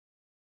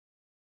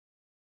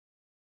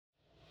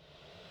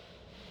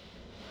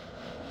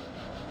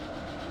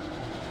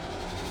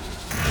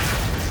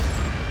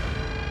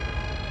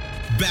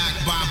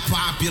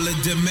popular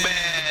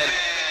demand.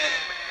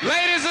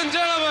 Ladies and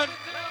gentlemen,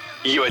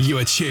 You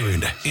are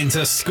tuned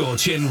into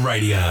Scorching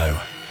Radio.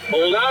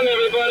 hold on,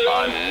 everybody.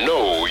 I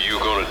know you're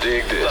gonna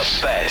dig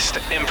this. The best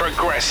in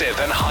progressive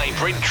and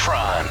hybrid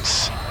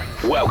trance.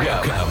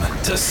 Welcome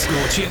to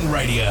Scorching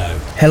Radio.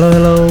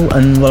 Hello,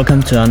 and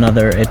welcome to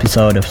another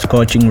episode of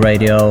Scorching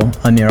Radio.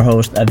 I'm your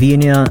host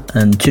Avinia,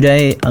 and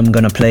today I'm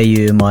gonna play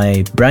you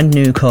my brand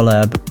new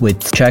collab with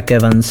Jack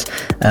Evans.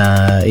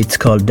 It's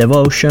called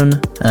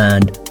Devotion,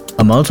 and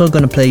I'm also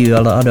gonna play you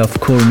a lot of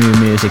cool new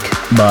music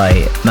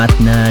by Matt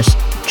Nash,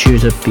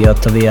 Giuseppe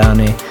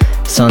Ottaviani,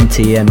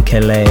 Santi and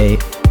Kelly,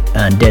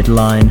 and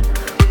Deadline,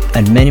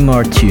 and many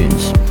more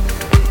tunes.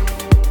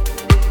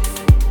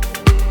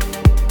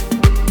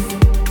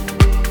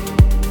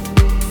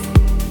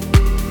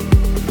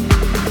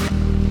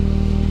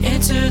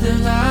 Into the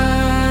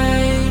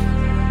light,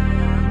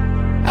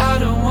 I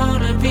don't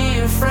wanna be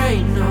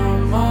afraid no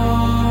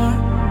more.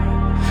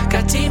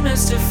 Got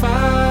demons to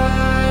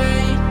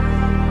fight,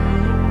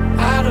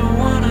 I don't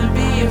wanna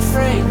be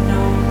afraid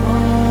no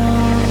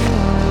more.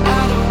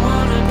 I don't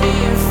wanna be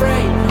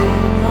afraid no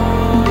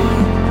more.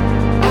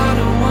 I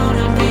don't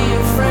wanna be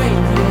afraid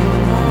no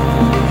more.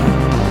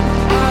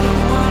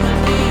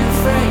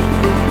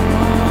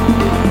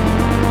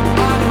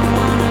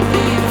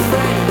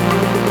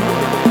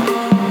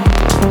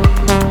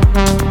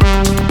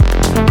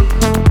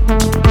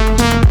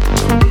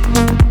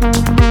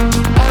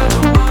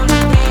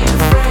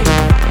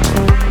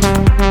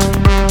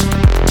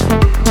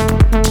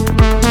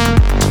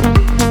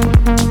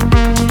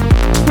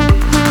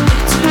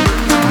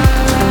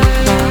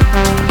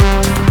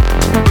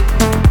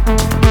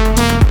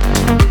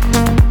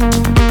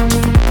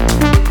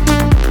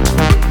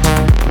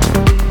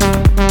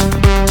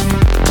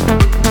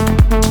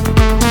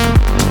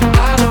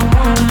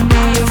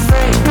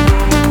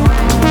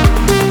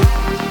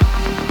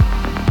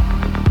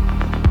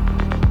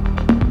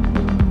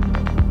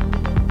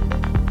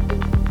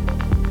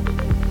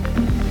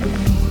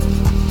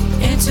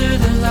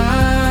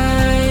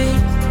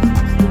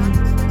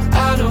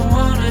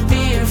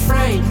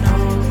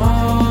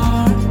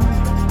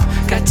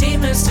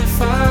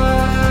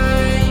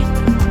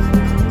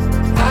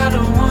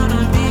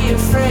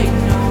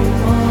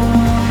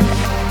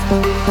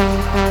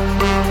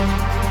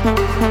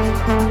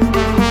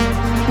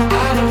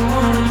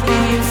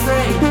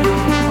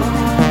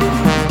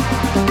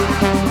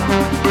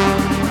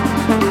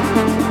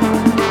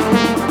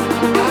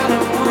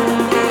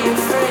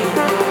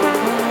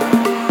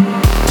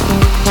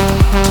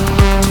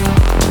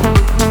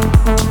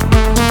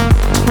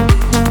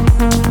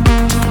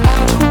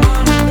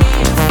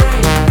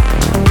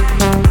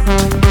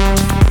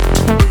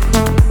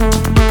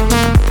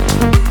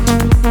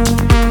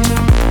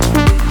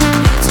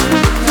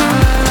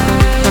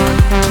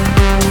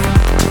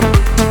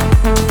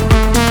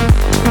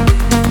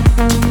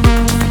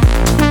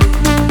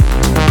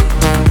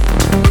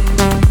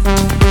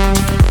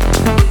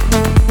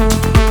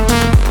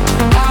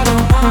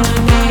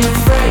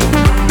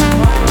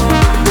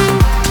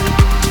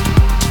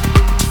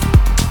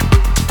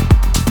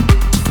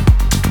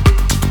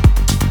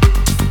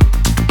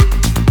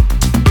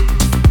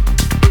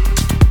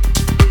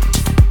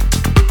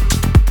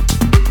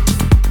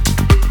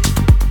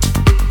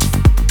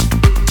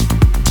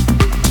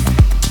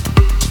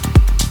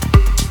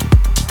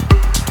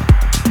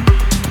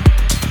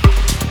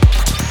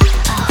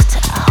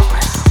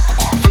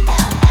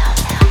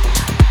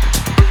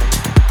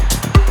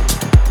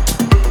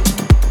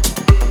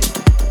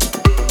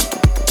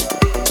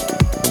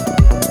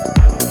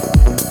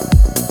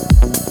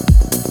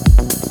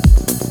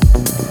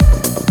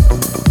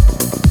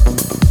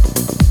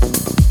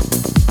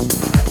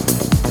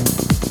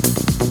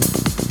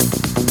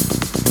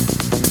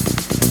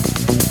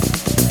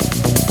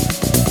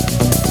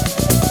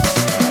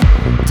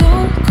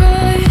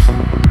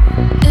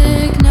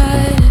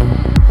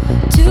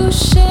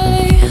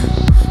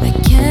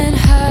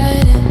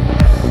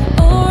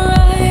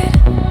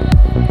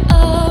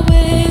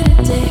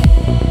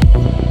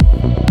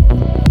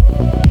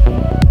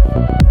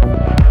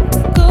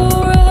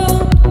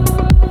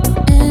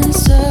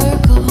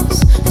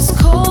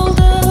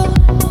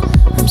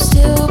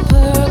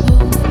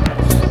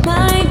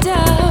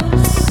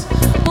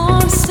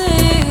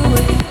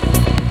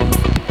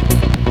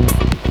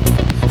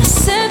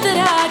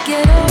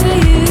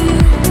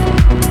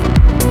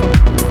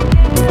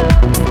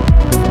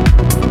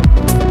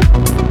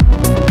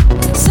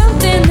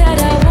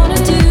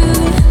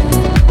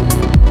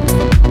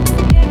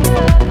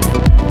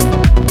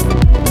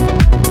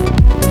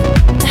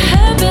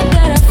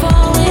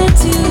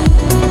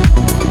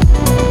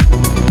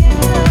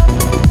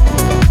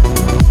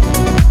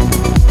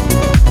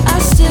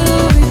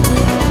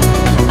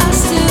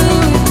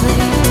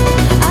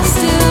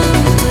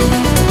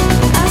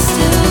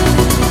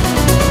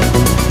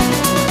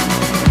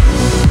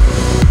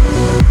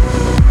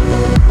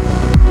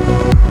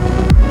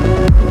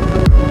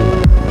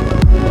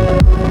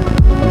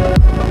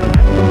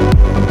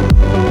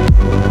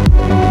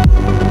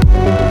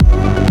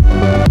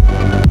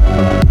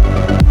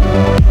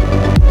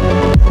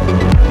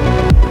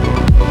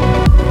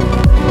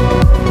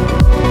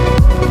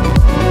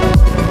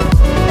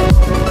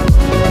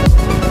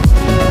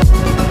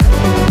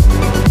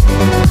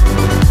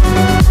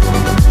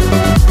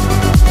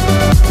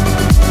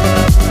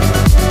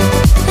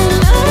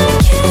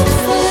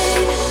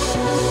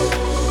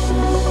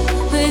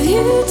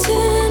 you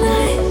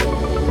tonight.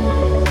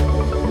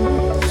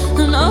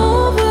 An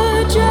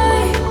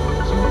overdrive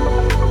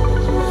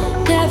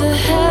never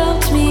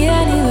helped me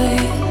anyway.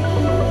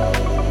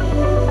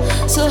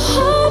 So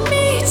hold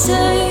me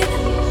tight.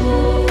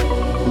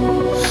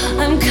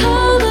 I'm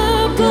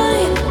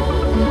colorblind.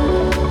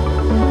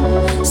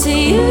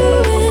 See you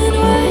in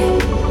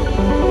white.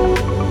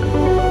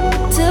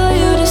 Till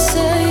you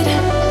decide.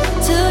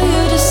 Till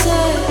you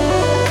decide.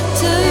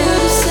 Till you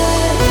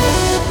decide.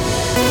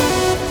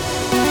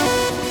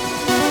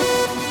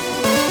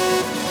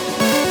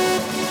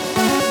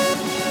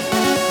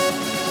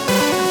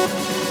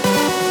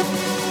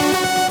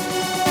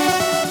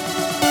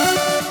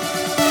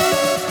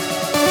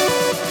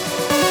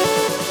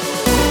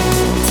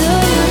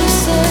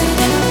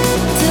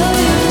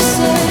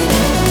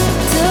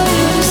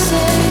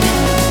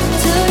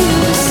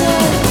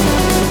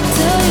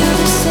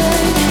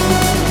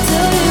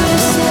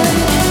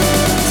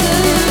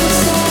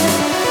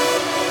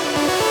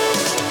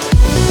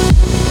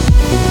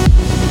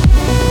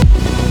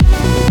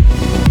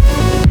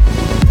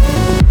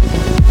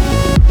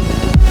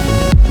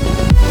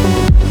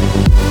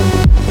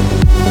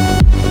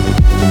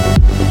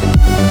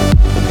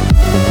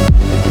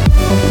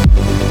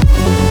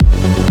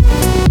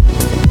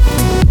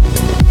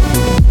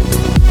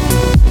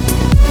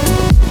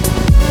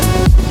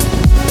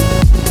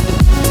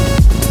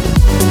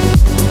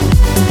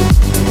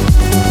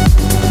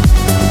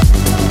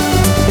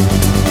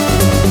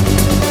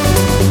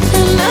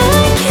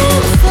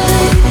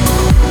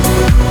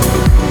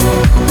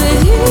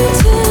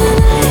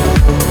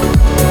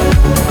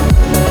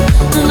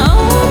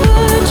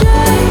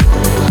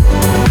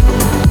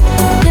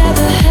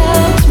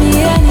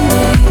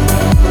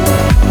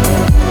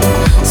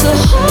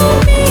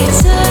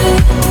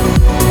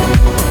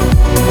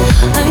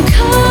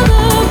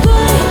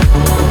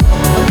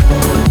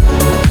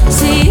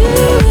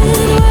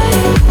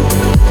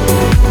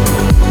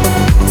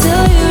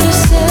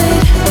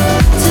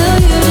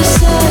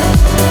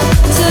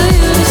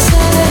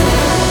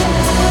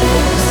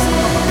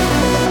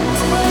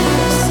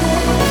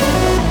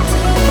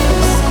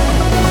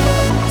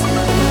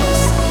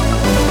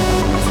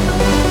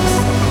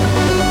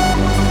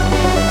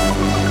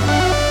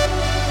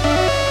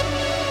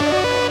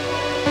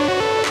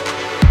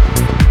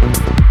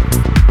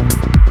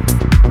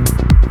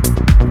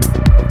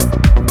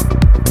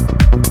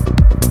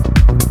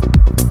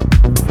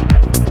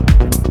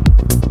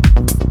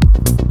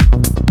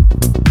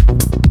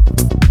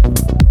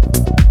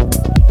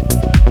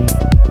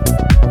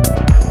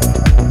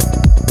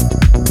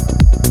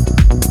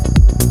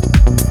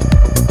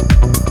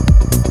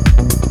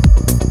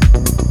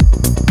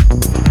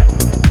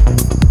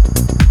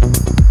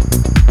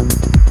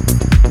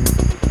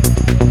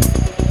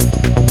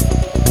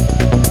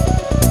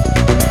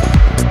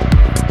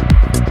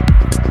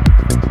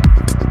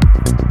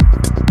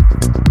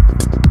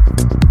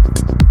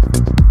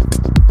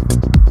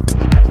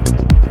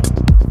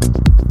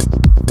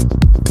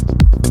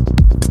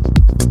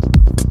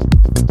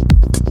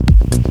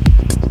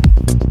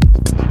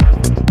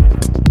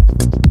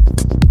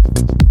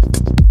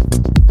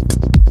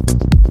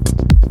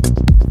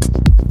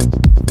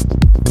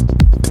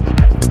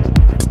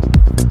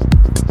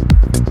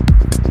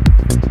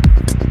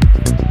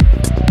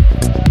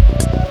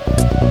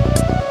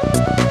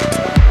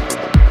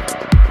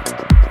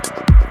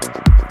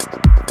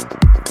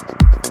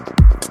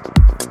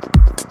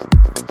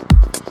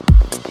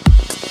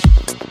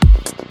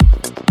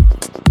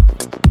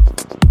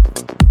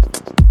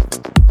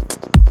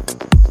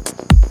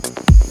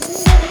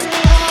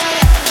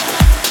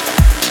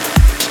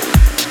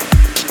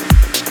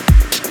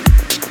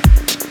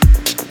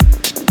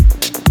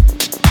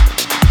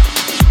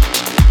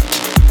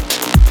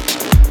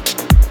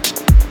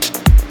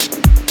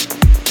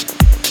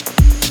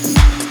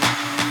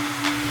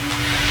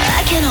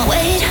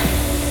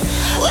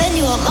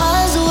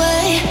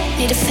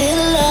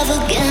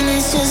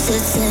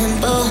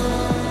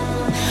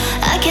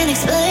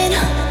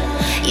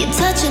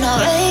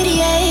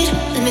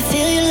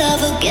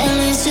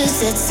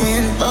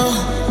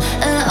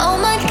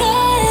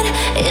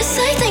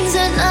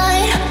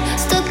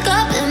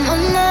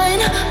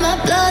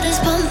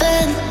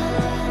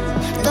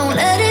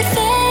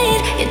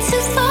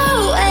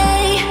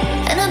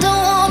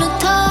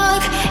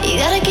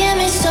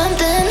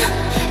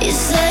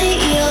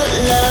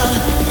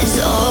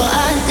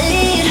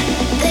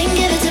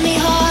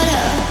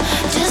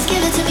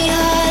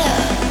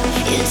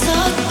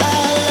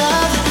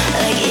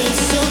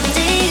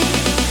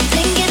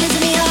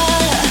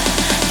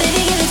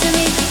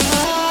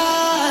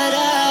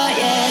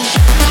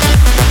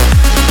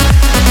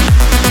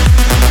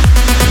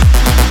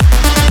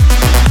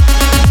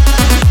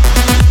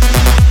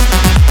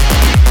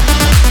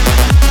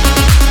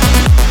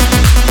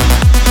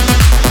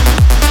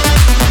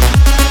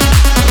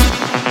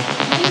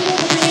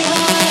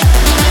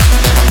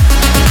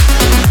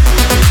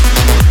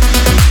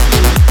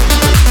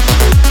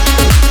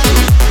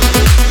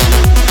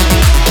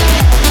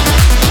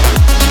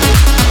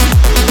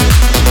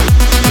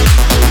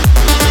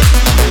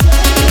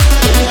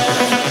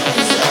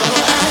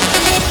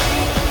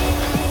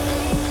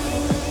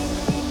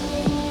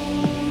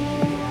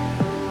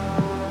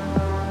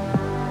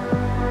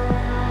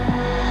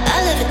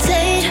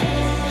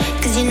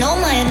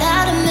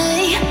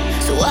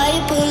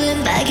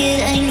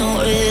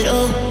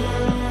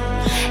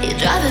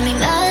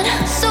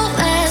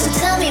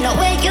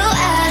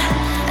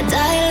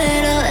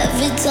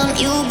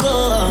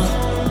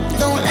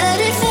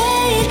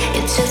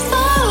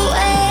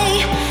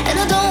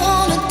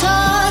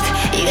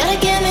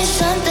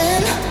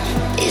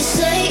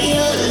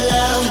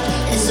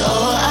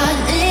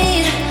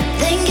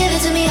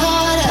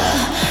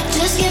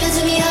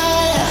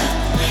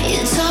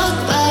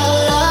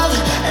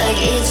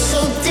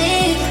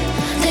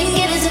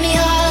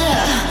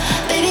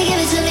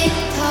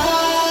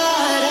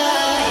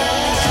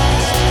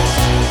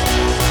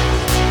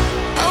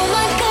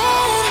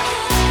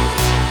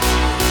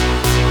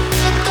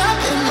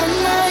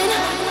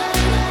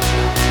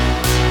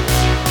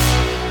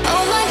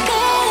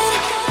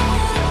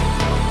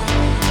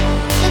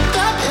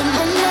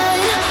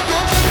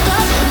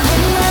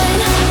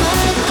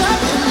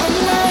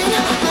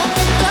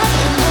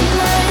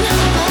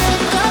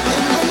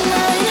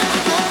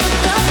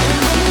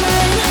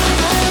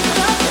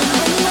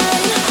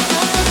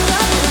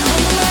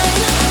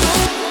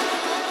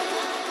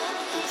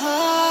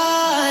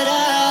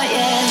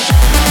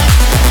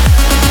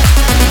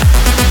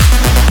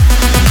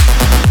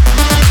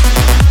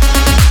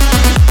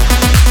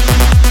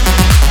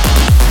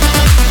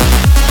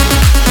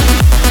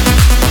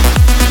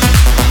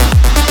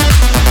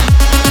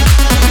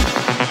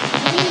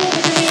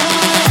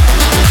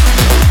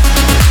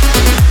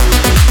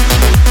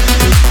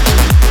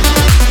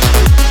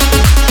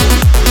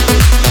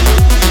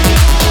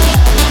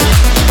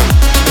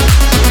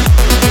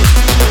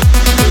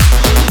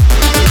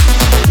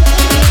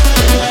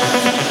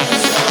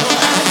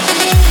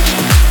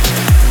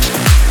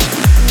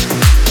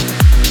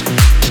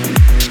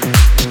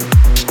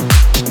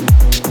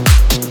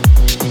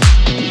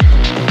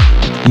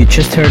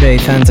 just heard a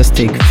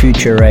fantastic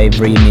Future Rave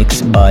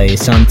remix by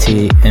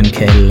Santi,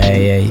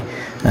 MKLAA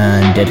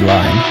and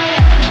Deadline.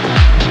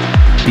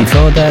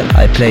 Before that,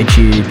 I played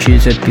you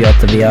Giuseppe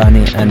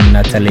Ottaviani and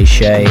Natalie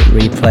Shea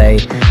Replay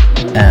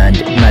and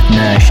Matt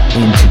Nash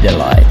Into the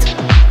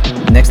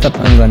Light. Next up,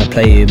 I'm gonna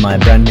play you my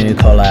brand new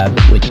collab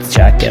with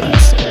Jack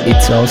Evans.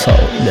 It's also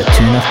the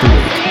tune of the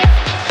week.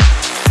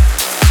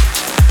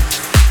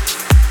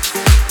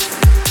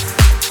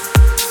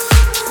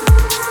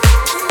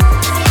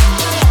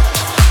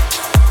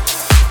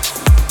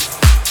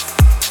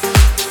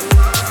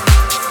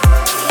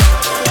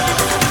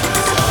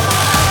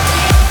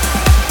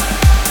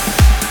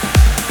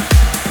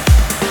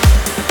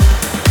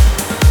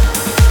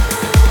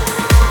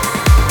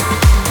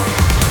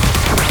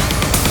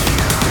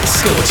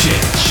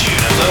 Scorching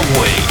tune of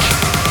the week.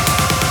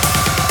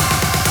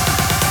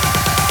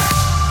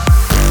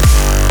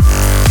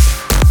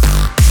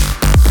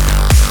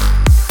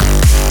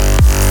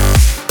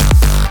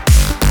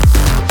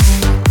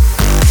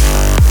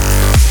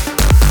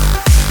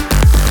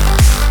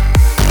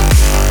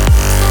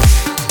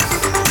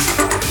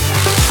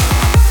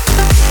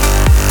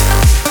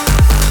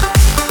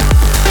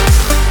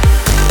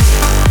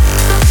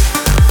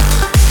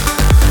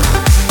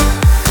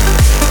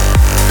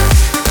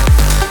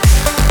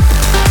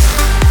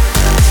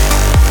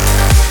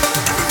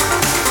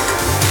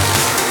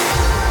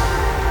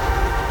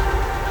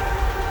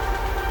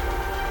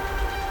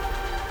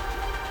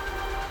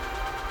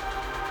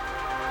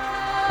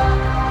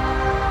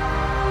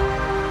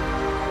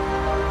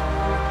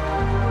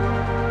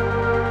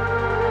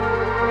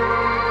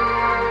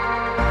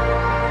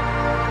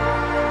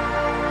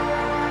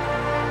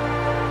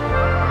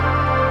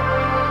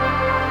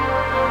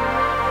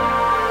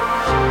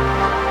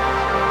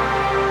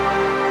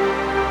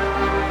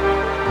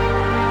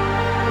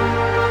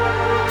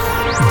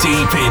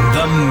 Deep in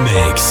the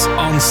mix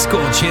on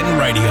Scorching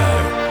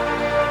Radio.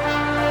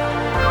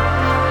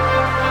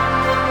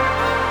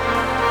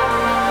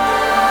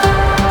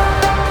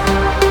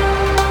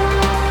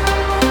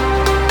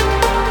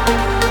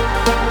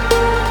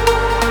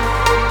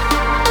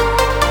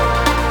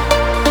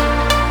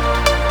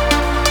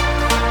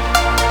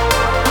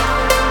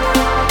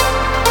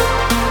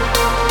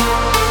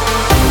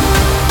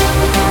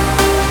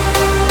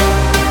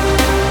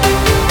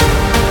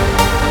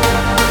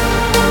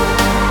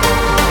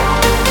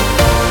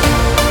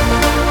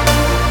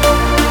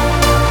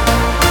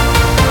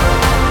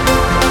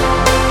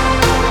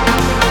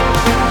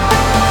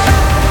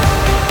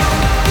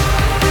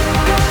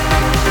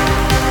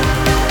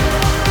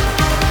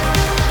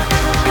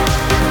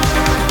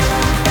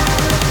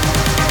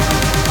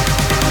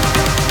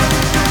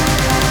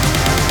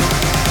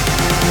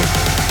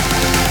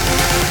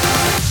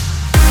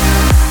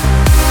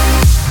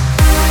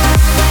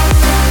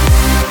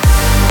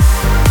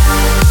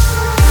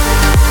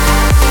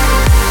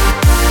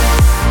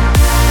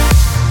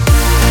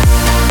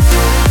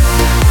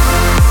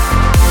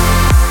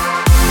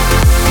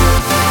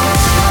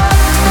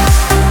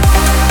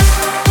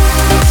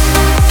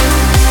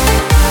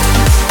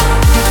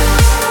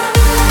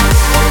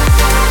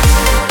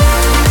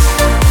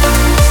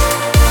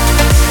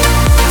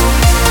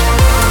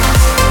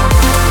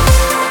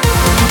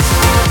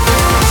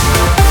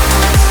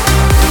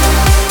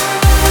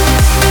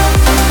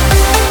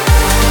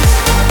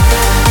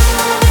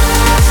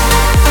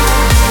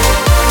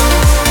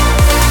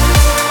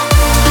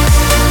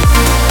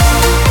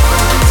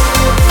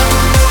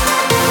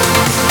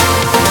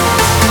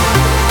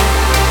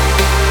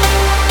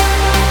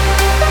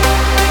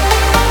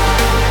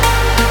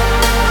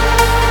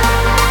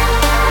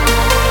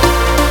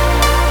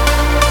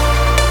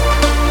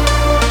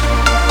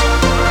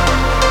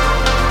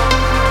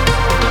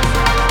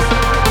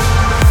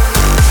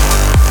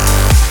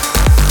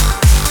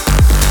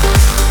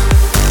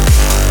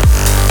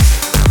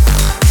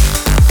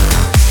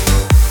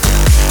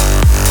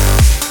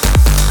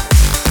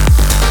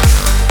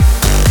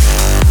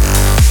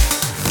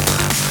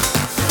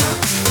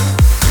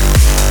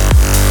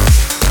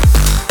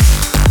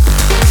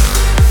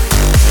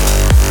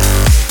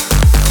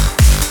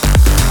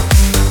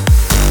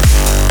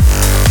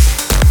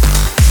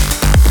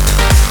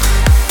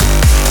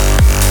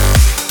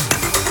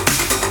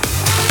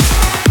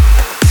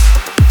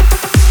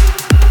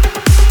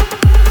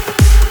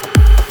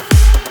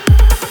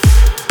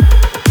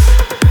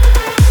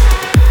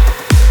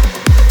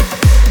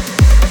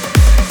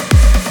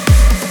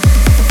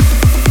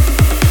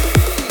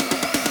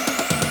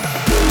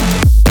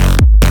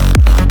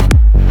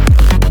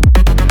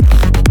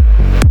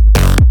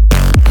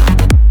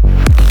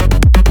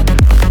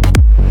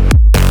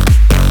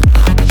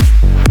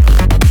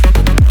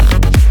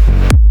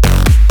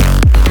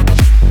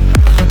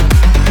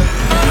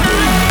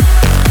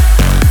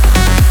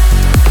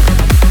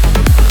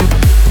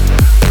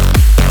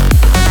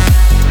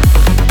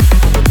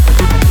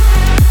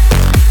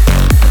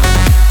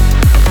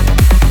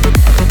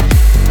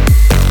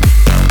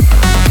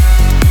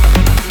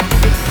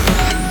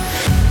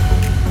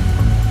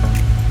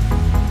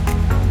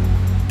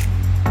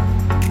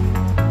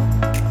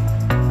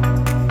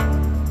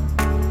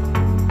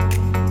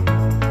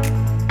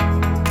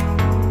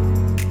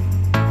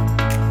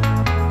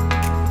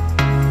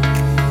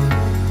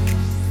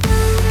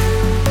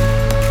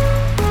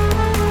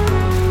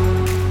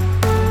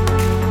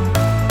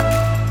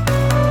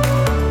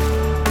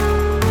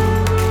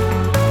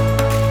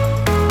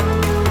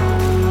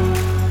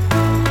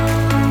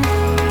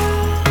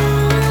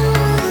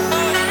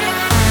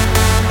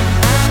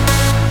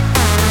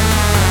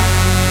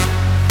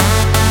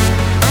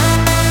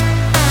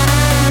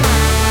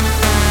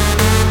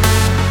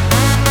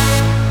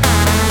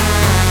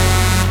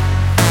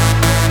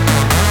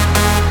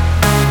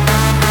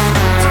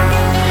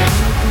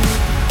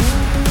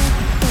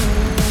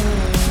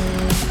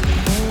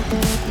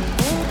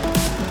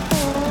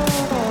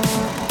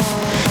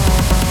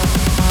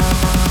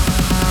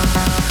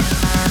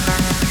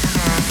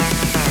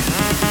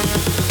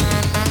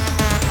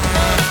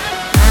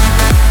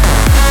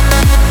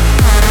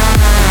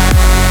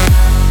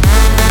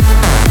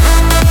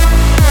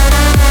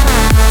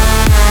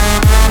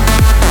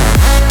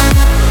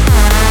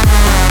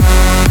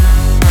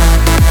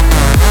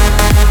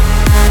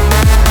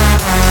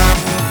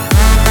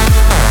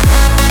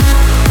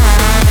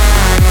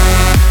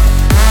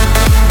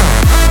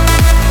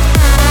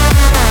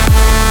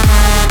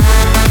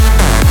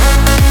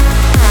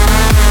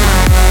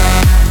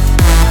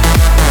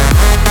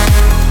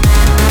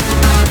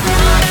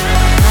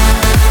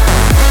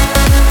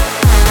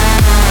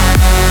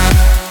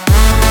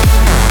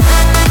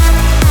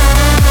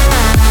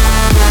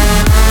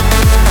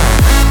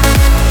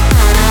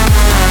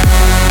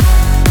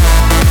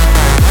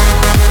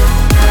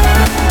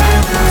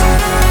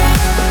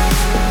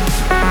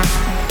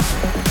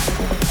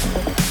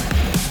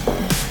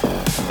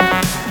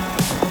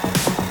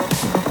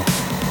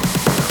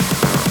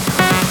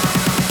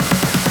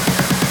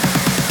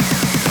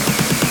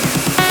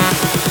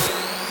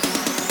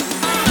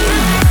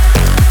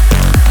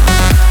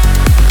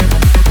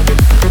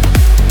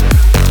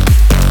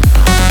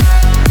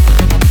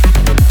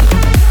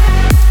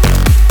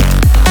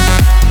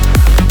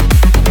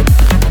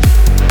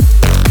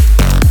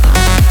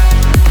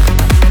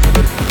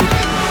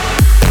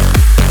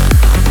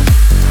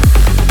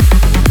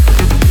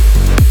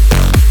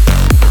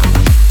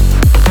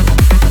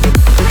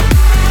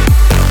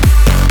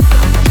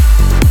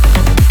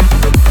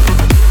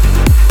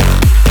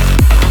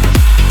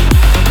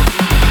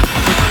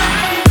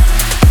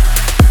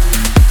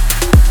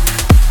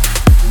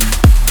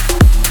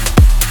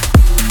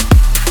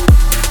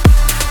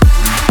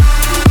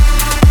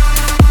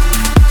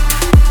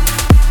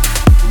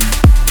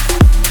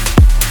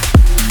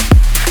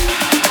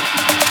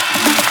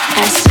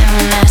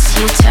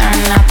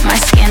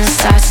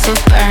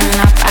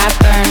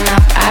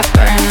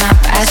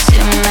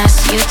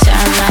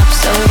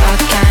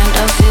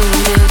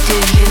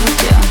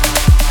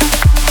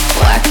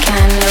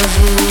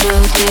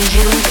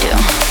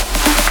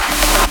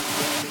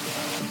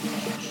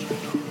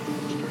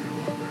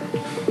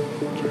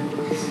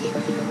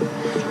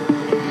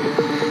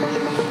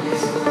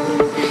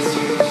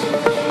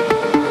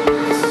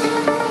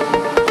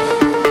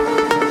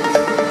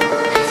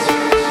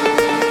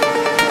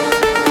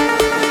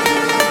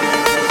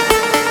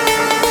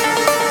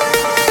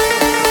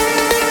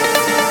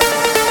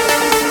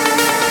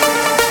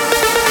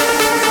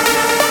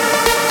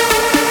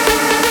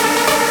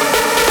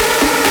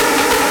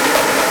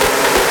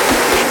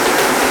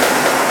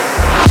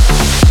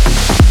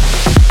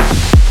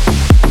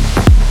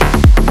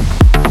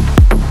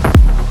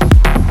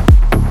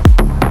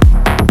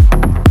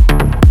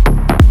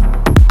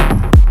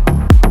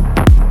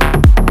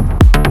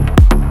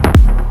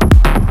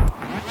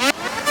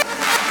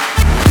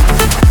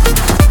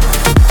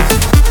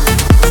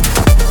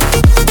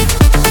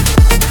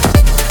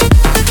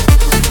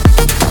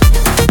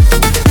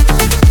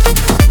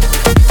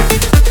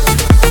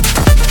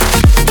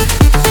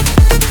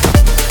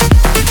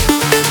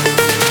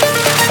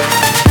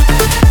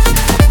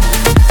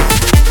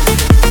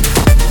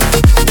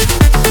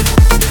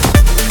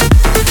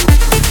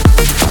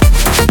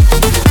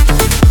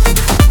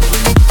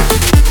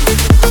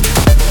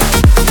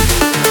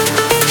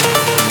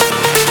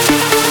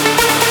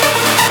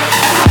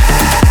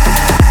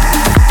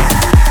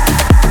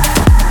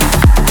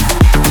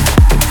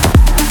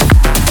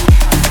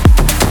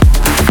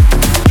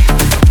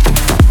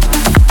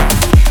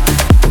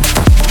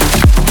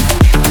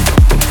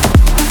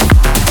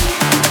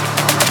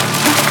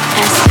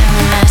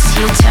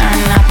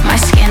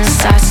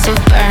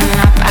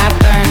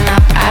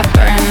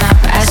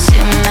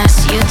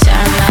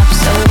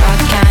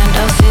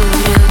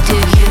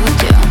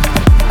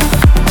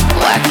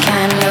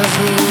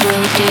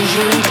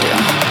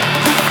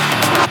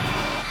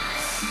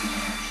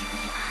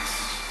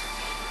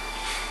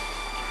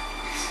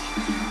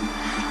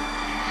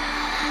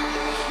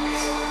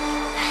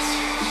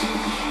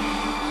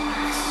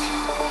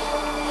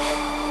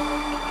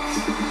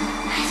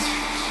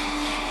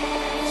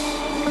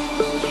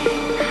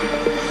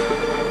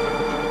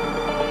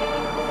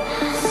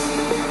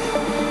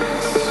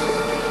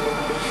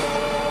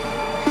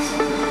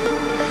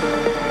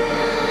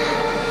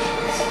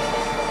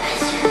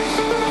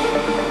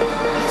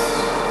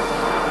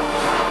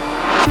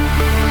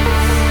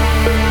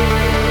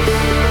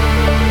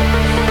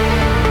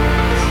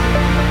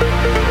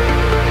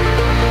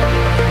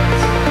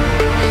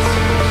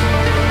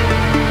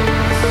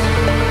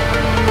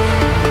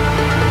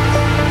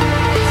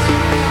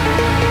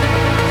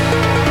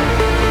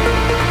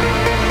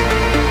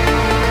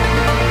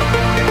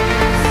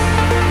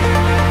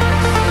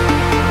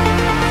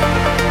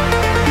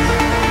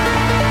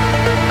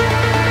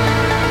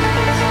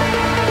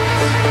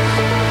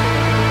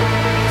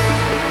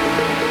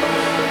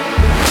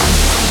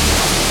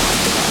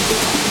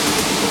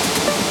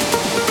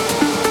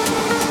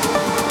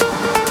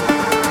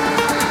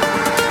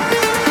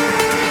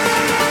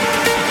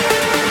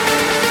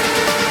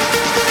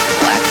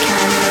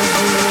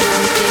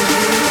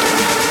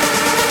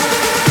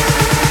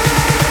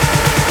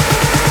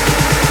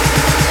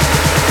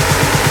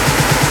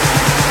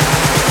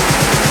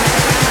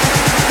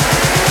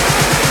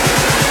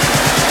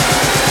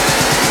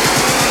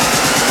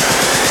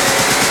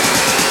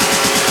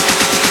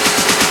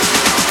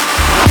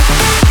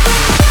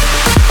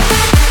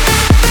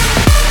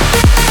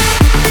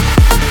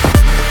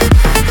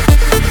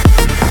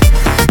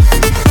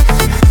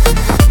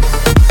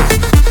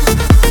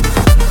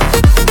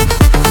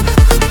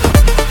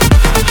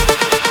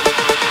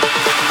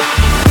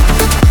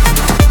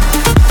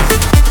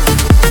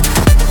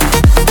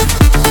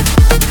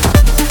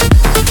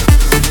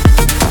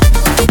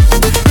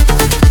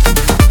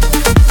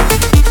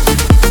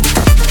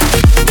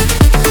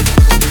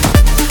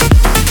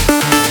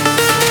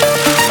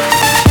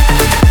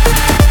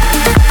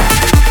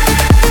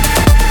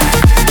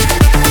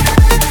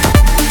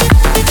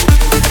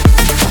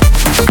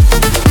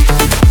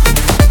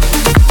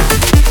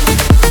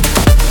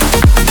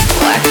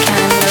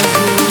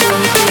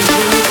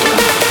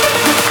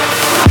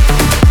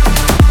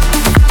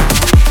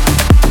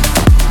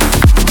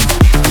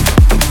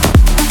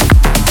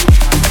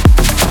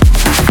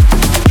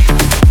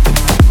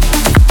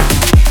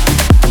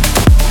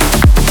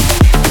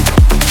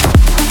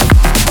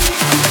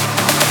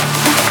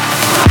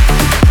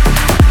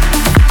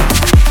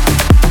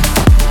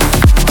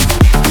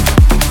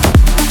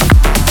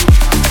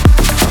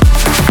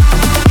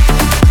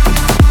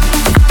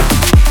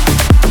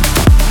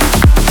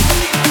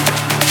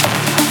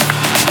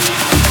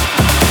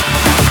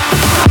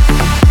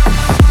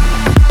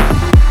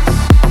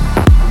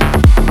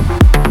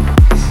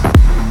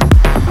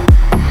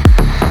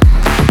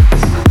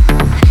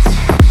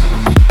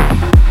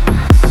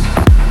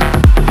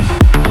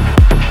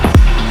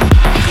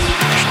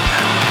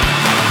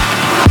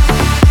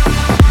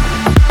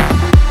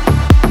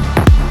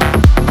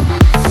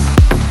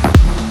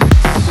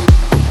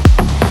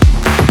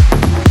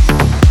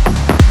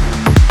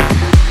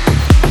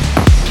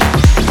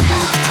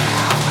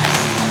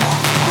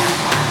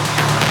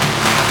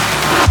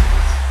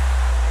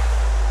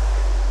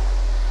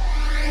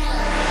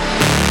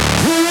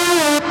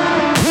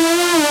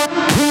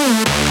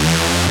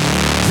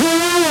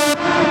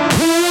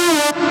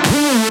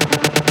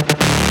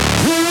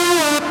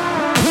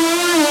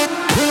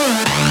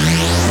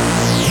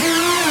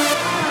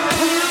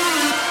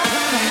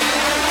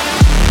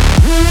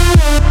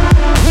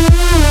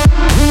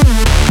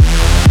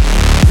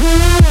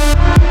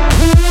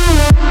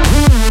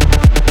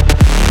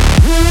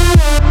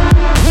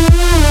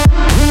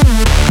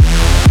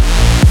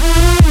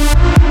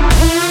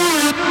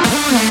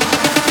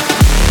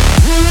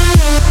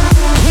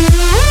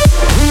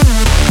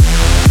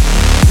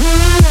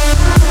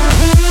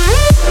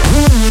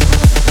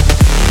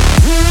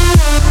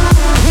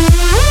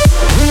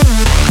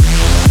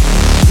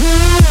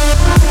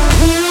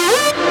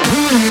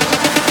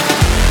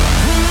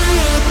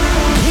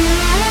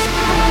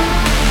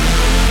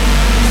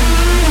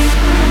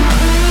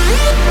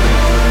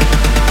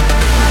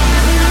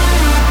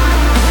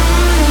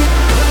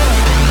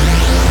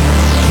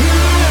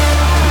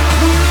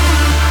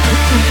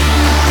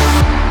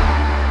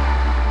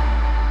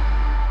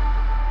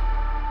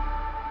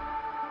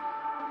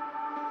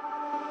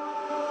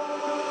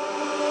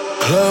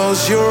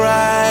 Close your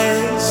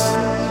eyes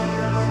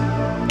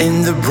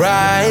in the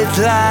bright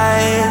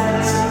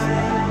lights.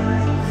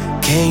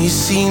 Can you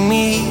see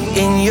me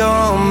in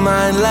your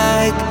mind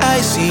like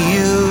I see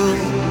you?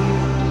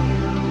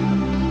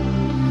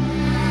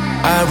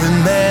 I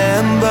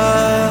remember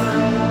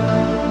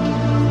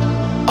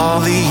all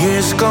the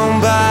years gone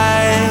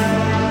by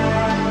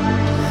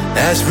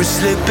as we're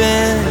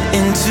slipping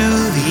into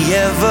the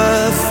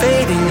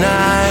ever-fading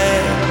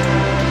night.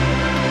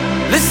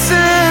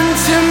 Listen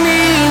to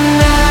me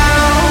now.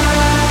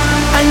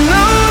 I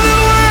know the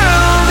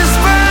world is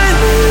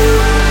burning,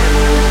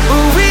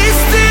 but we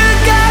still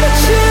got a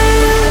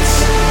chance.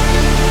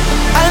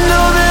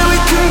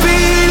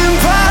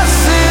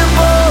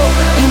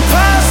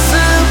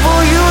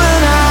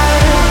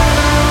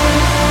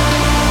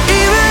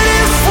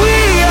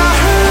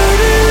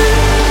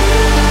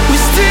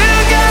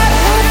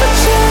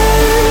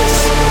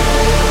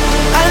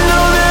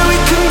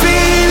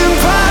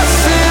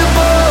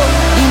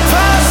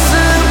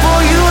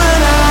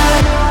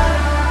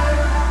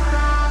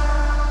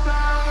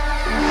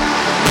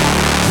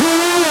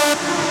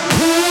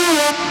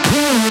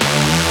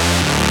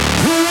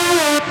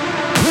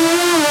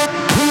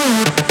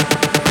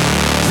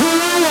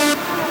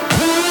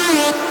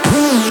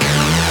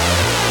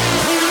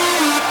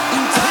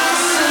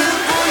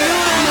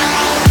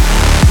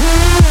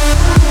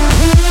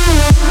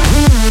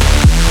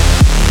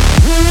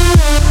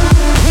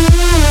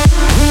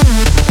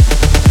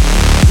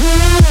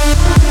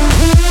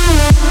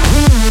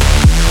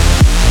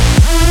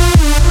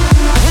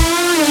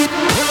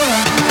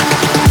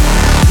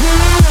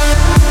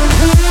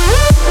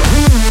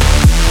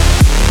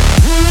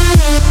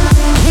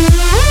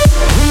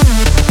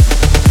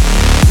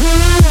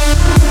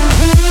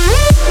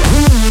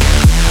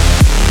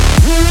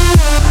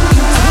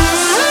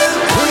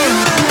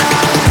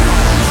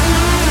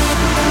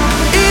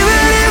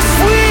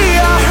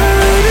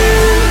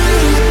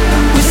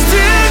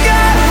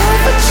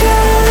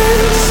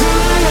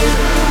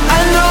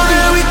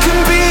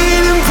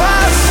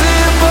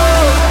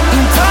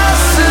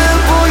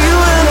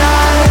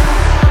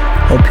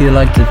 you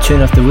liked the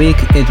tune of the week,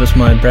 it was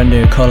my brand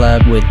new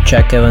collab with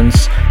Jack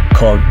Evans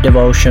called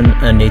Devotion,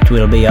 and it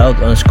will be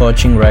out on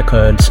Scorching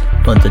Records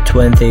on the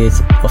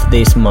 20th of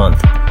this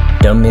month.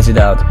 Don't miss it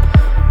out.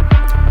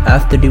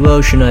 After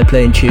Devotion, I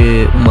played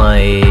you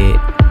my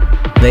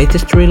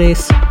latest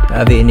release,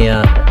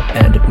 Avinia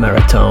and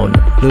Marathon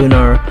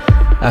Lunar.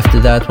 After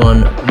that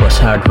one was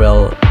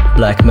Hardwell,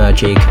 Black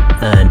Magic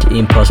and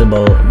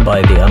Impossible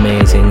by the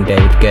amazing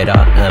David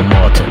Guetta and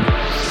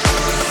Morton.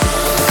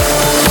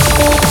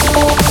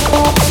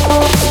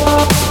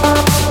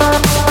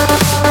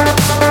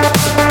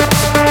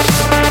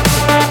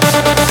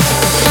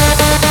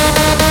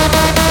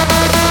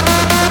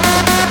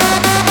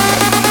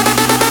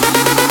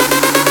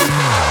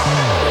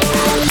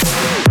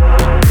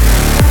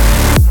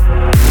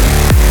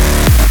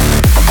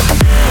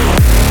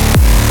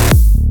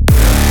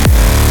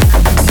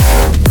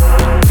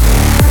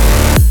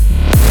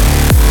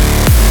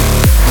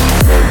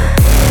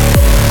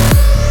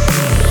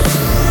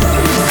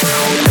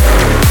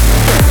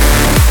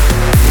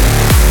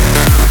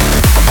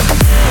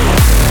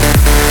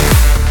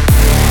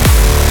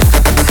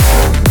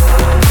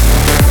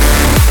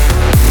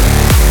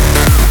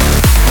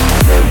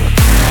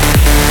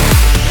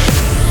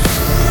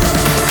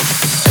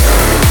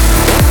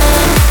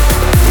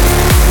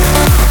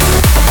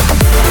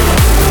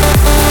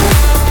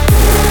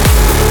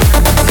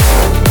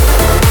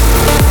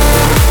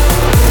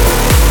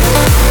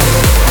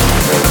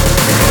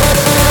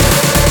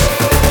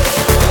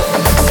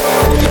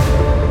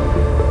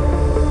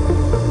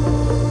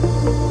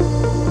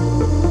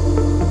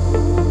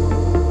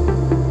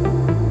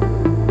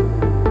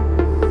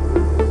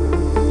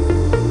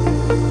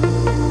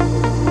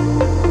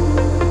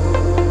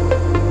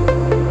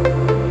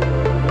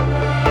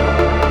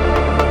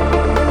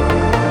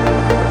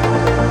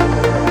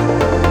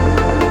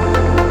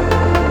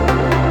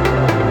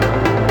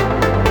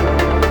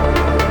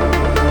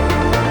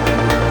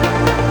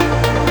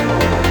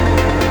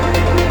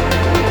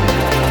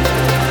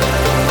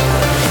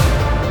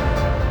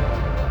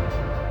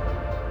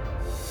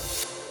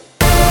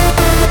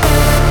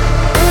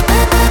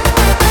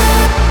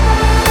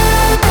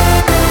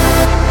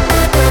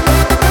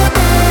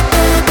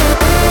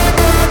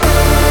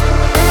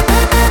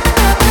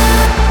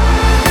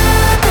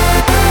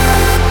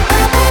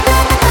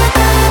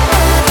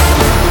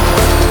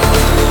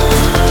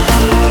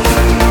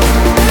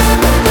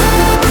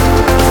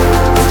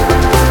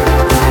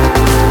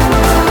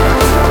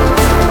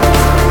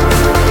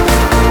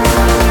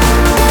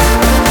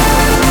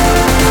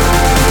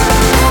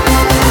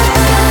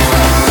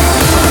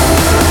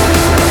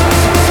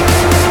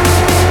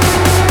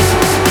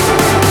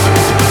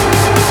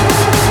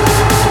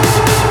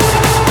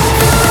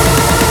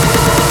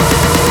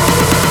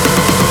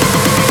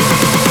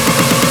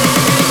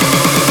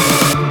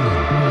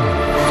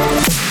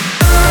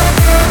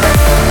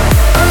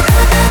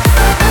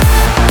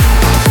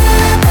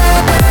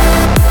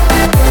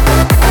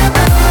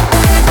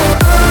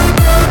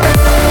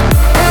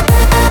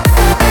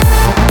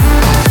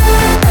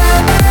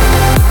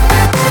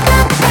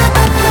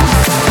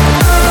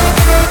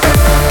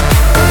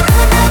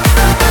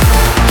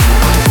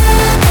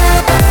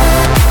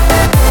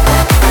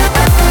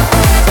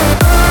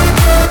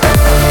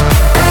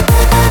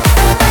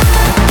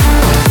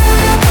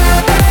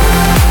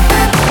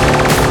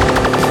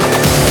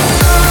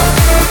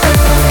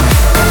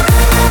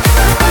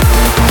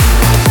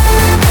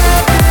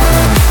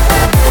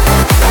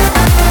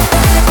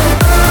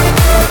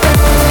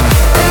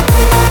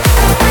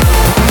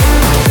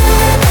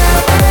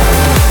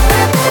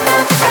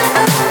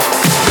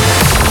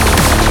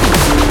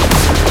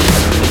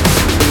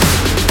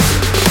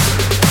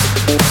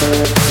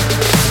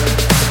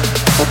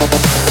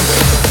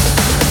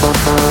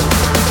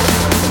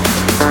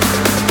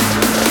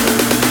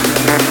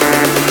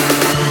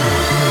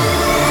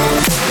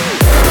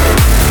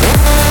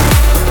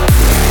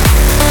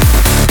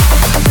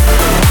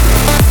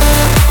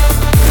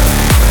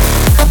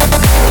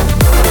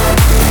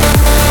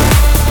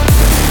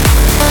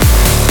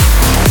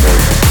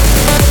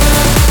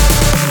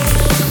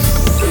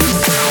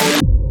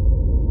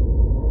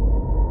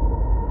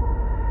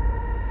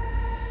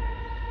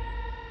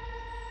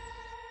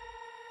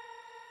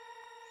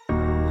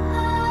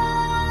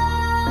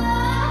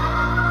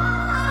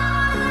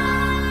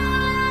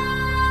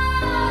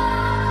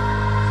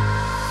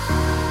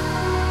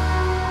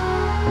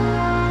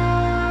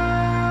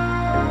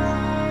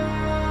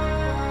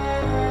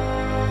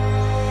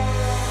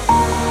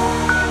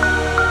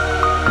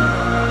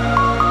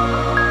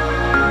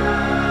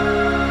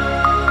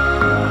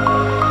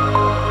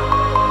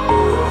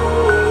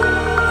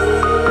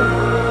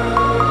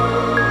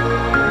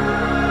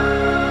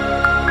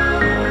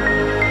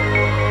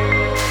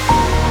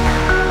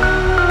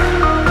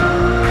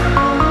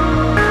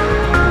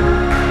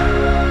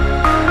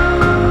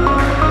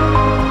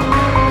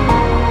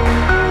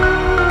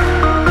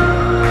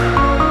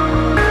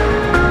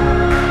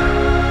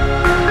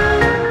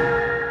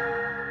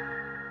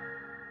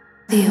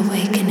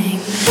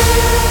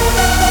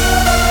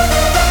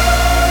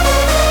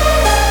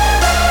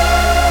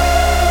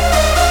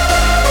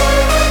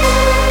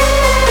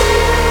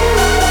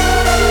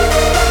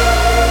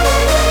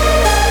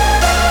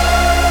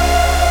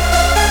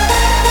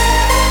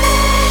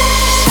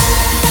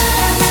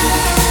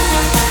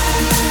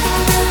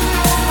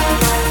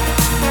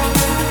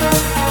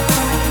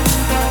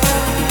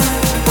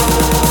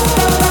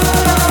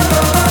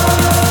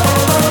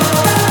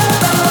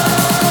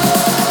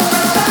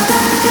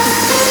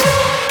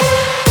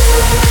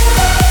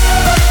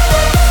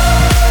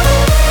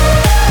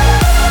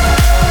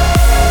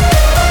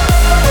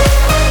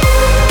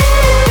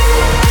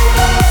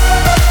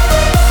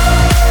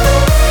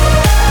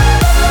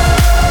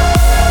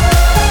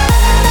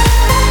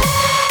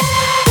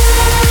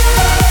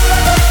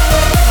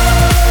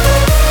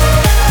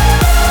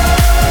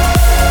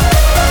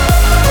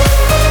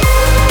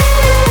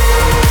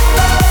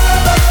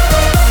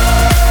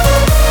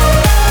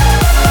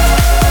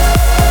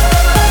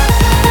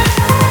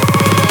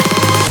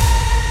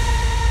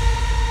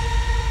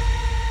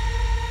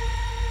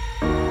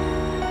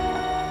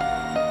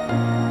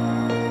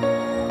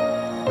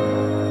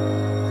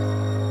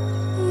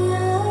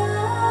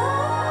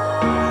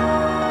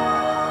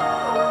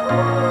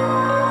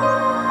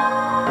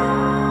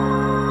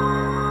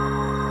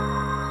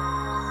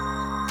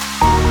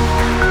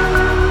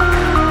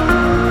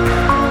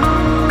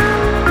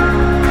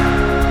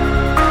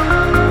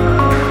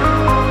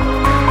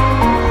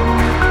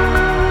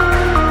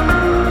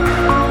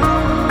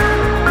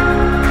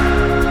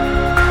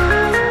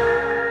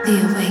 The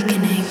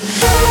awakening.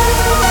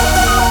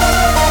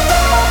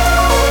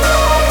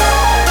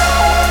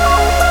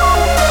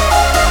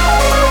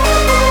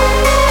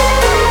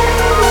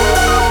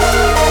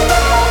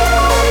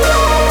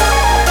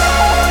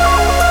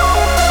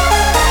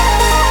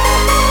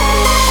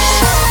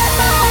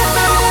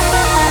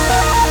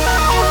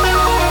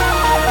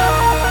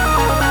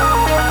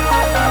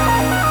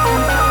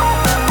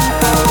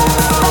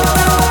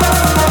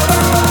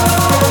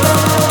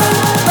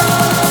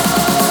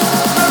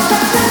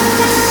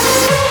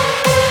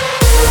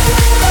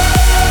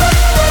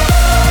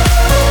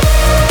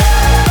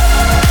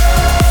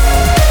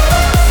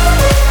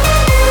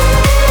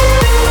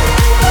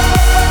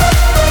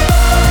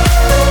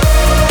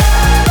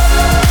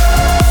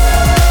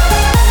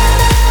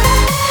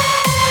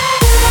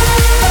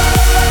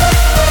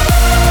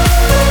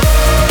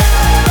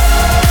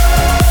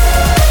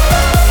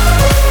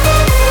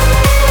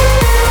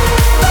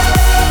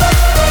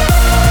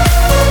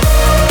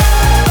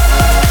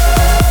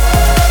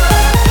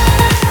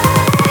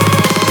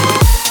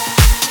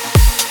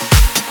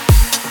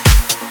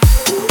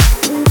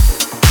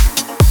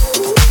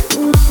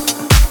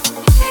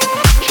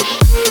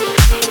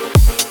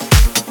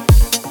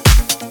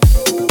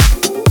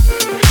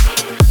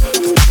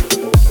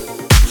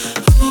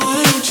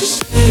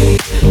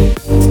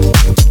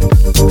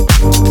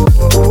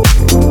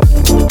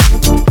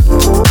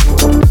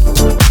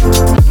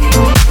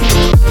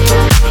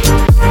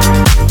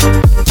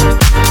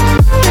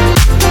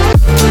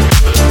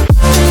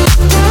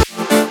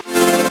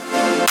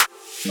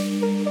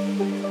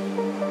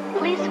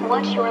 Please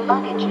watch your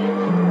luggage.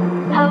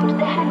 Hold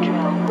the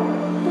handrail.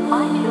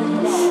 Mind your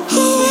step.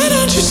 Oh, why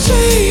don't you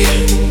stay?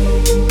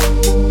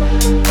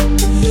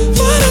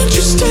 Why don't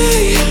you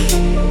stay?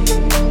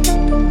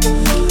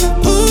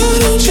 Oh, why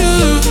don't you?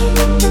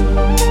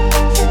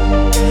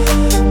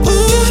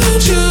 Oh, why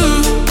don't you?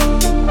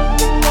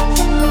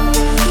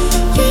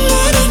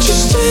 Why don't you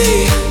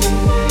stay?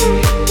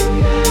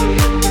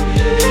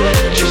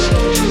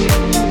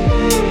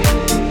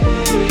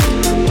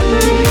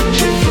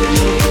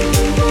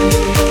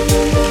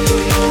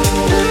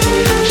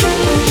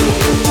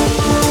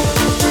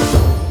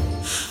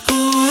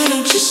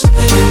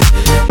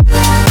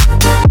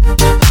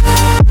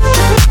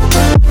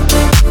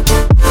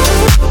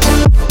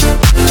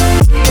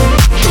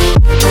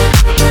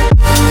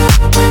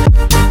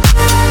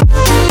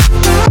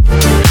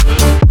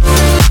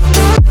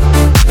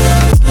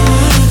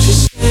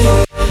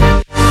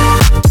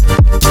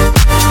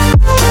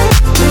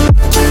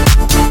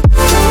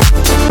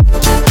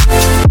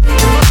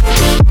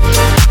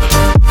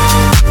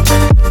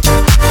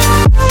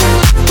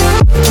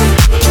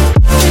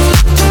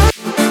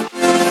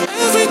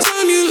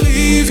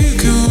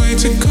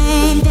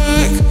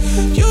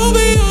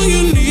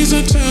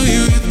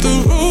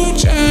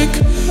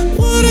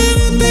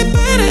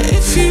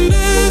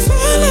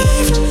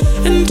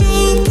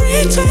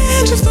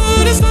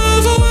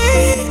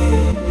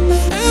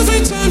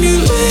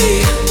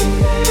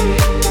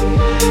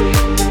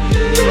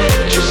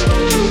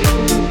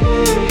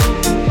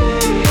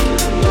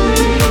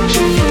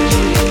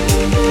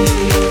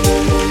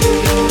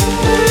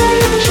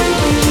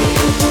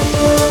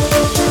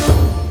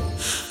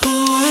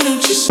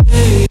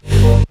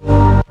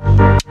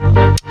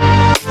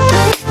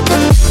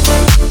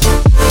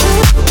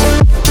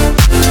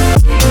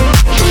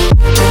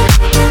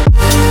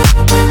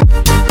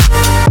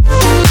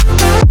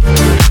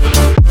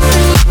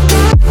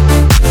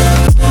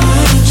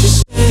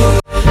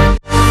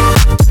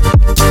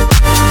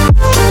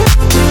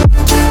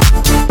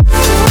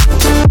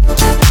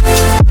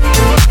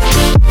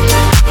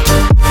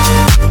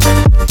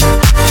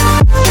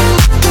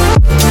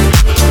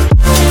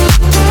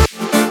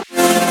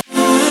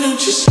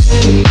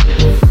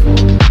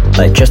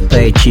 I just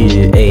played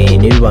you a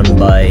new one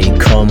by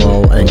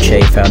Como and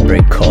J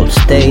Fabric called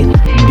Stay.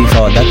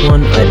 Before that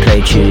one I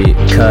played you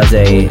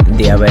Kaze,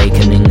 The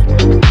Awakening,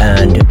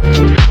 and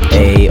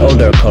a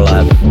older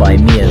collab by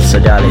me and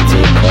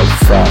Sodality called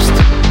Frost.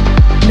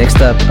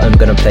 Next up I'm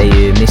gonna play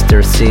you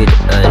Mr. Sid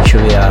and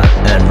Julia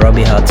and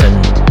Robbie Hutton,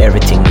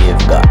 Everything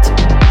You've Got.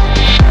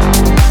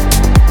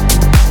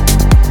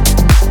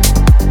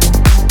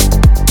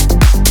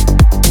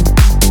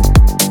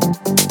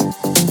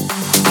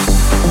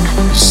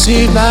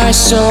 Save my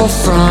soul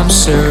from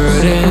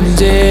certain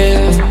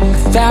death.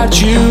 Without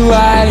you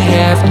I'd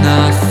have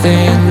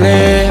nothing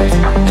left.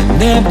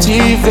 An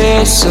empty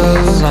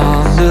vessel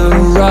on the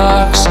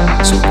rocks.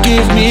 So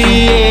give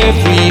me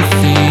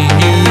everything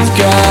you've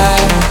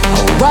got.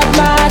 I'll wipe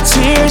my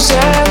tears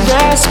and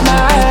rest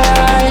my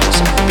eyes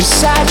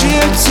beside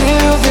you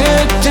till the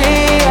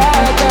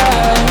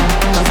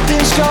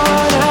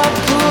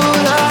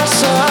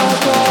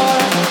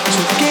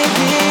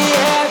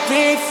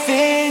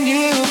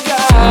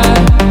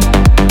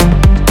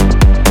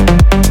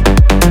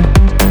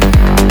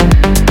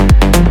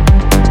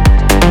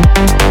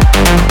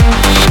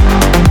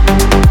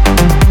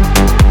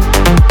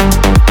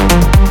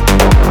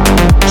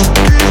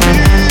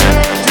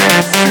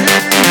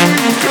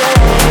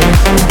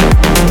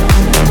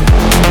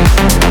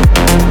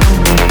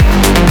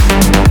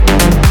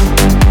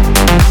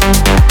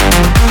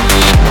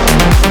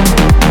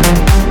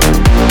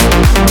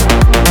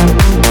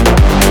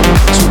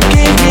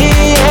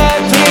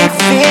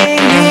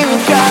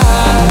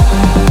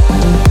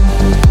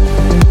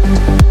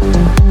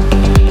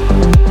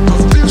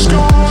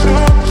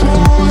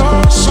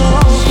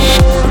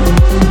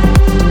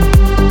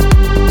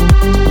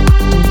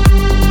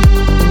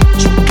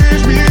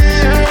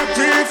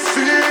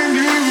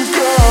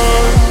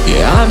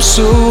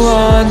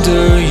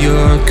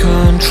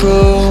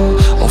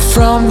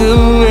from the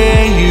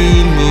way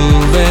you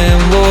move and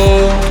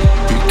walk.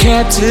 You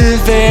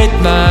captivate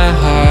my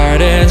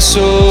heart and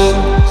soul,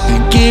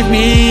 and give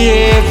me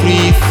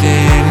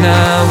everything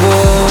I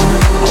want.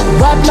 I'll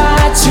wipe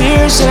my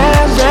tears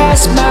and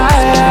rest my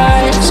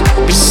eyes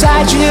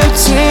beside you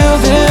till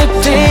the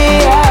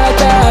day I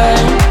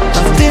die.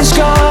 Nothing's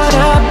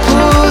gonna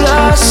pull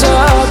us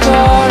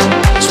apart,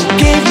 so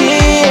give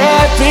me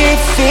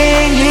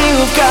everything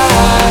you've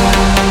got.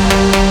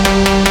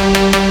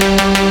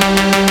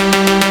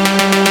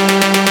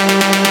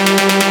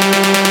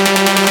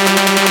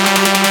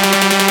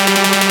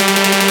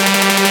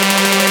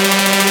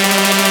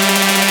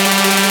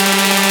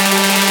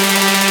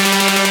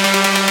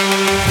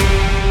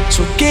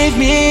 So give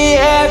me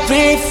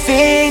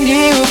everything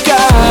you've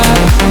got.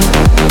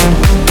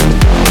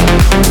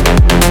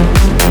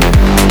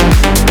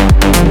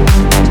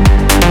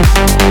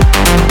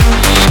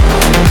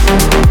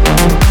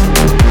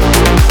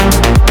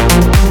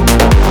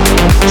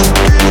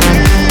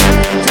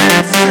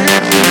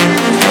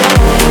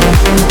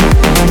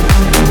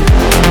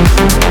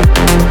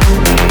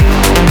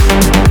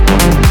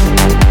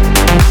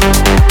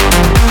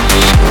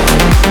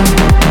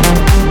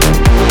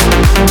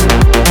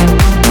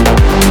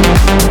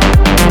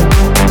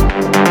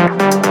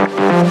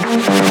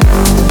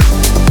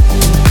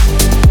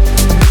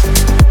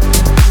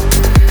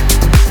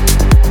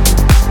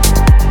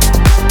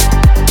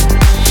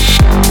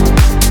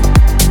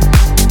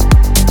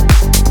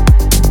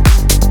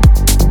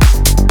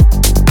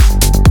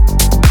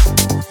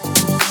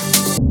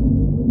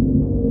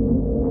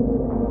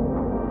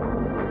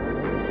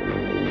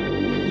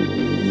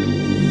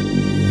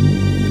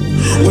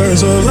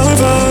 Where's the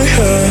life I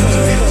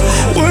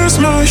had? Where's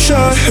my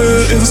shot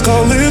here? It's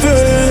called living.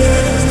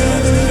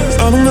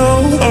 I don't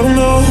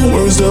know.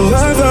 Where's the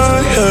life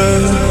I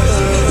had?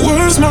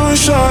 Where's my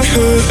shot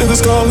here?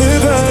 It's called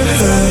living.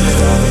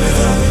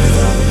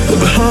 Look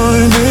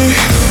behind me.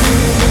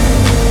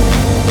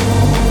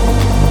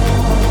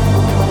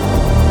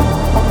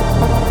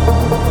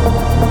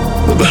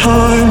 Look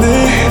behind me.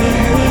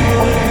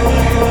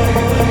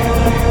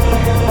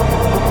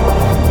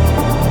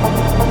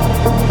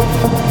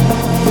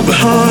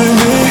 Behind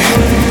me.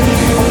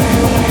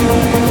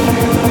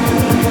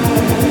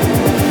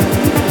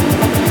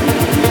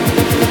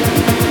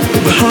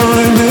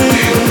 Behind me.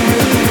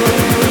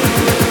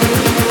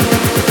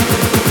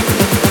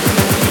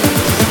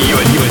 You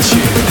are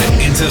tuned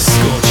into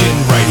Scorching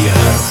Radio.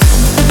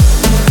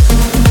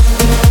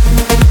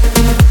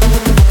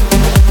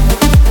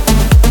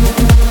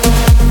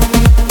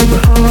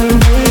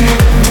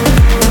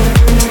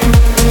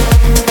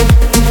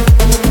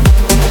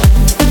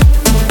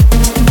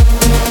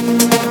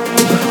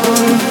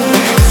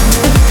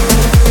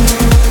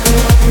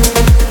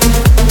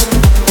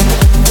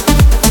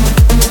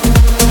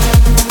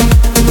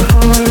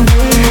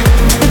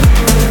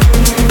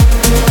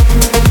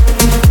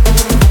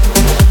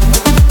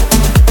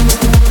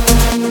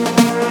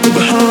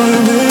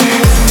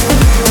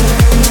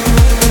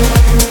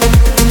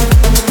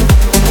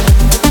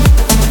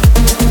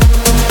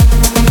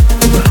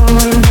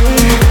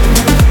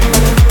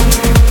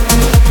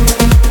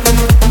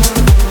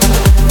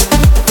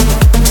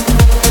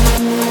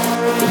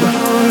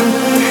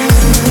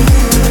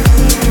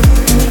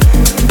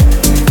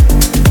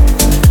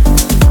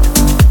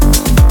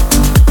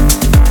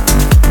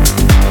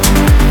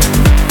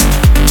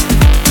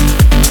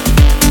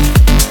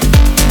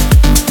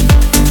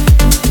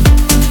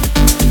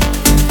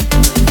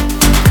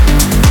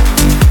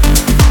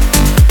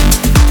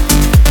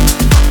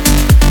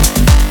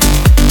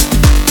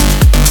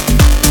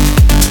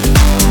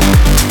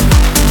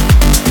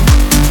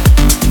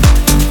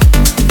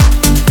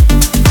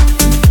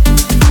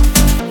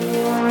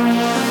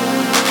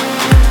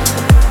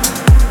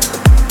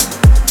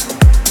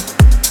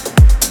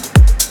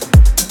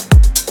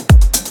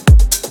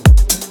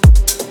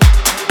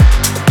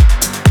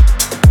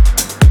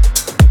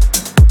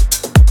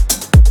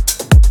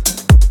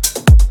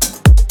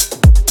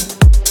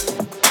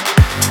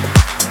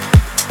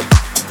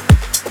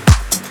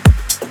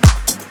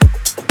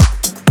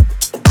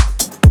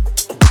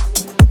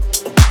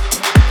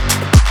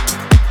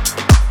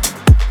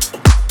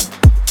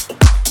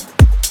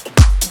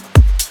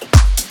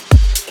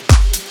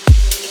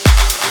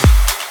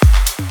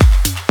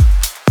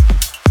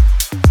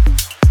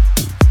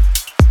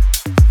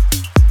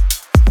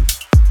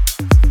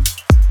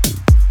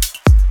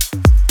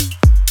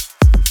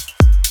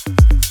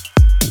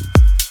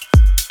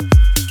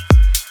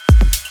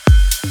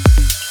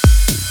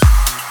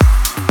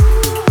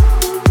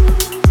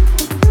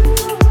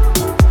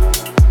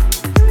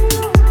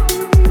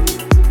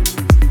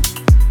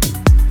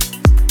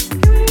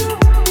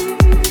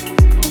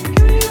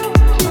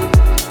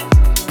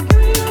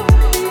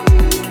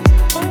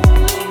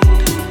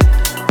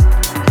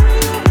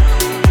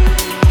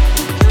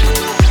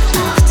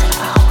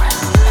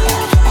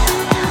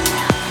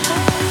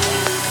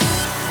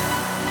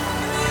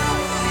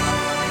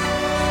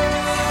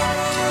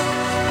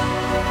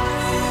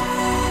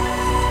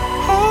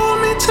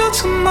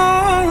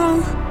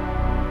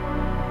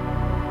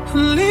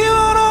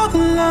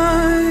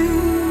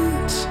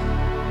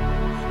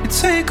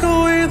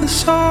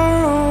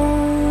 sorrow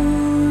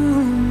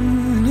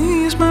and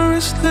ease my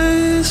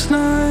restless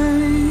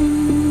night.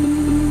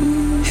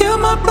 Heal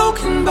my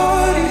broken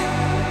body,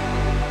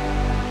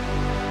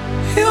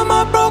 heal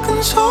my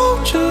broken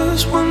soul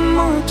just one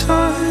more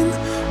time.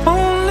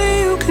 Only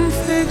you can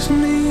fix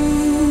me.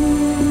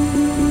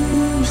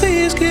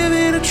 Please give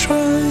it a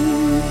try.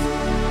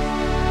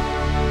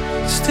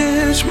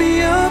 Stitch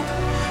me up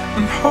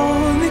and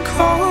hold me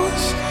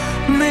close.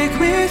 Make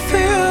me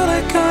feel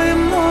like I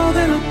am more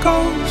than a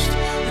ghost.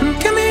 And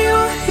give me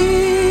your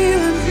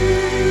healing.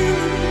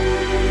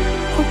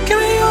 Oh, give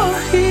me your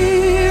healing.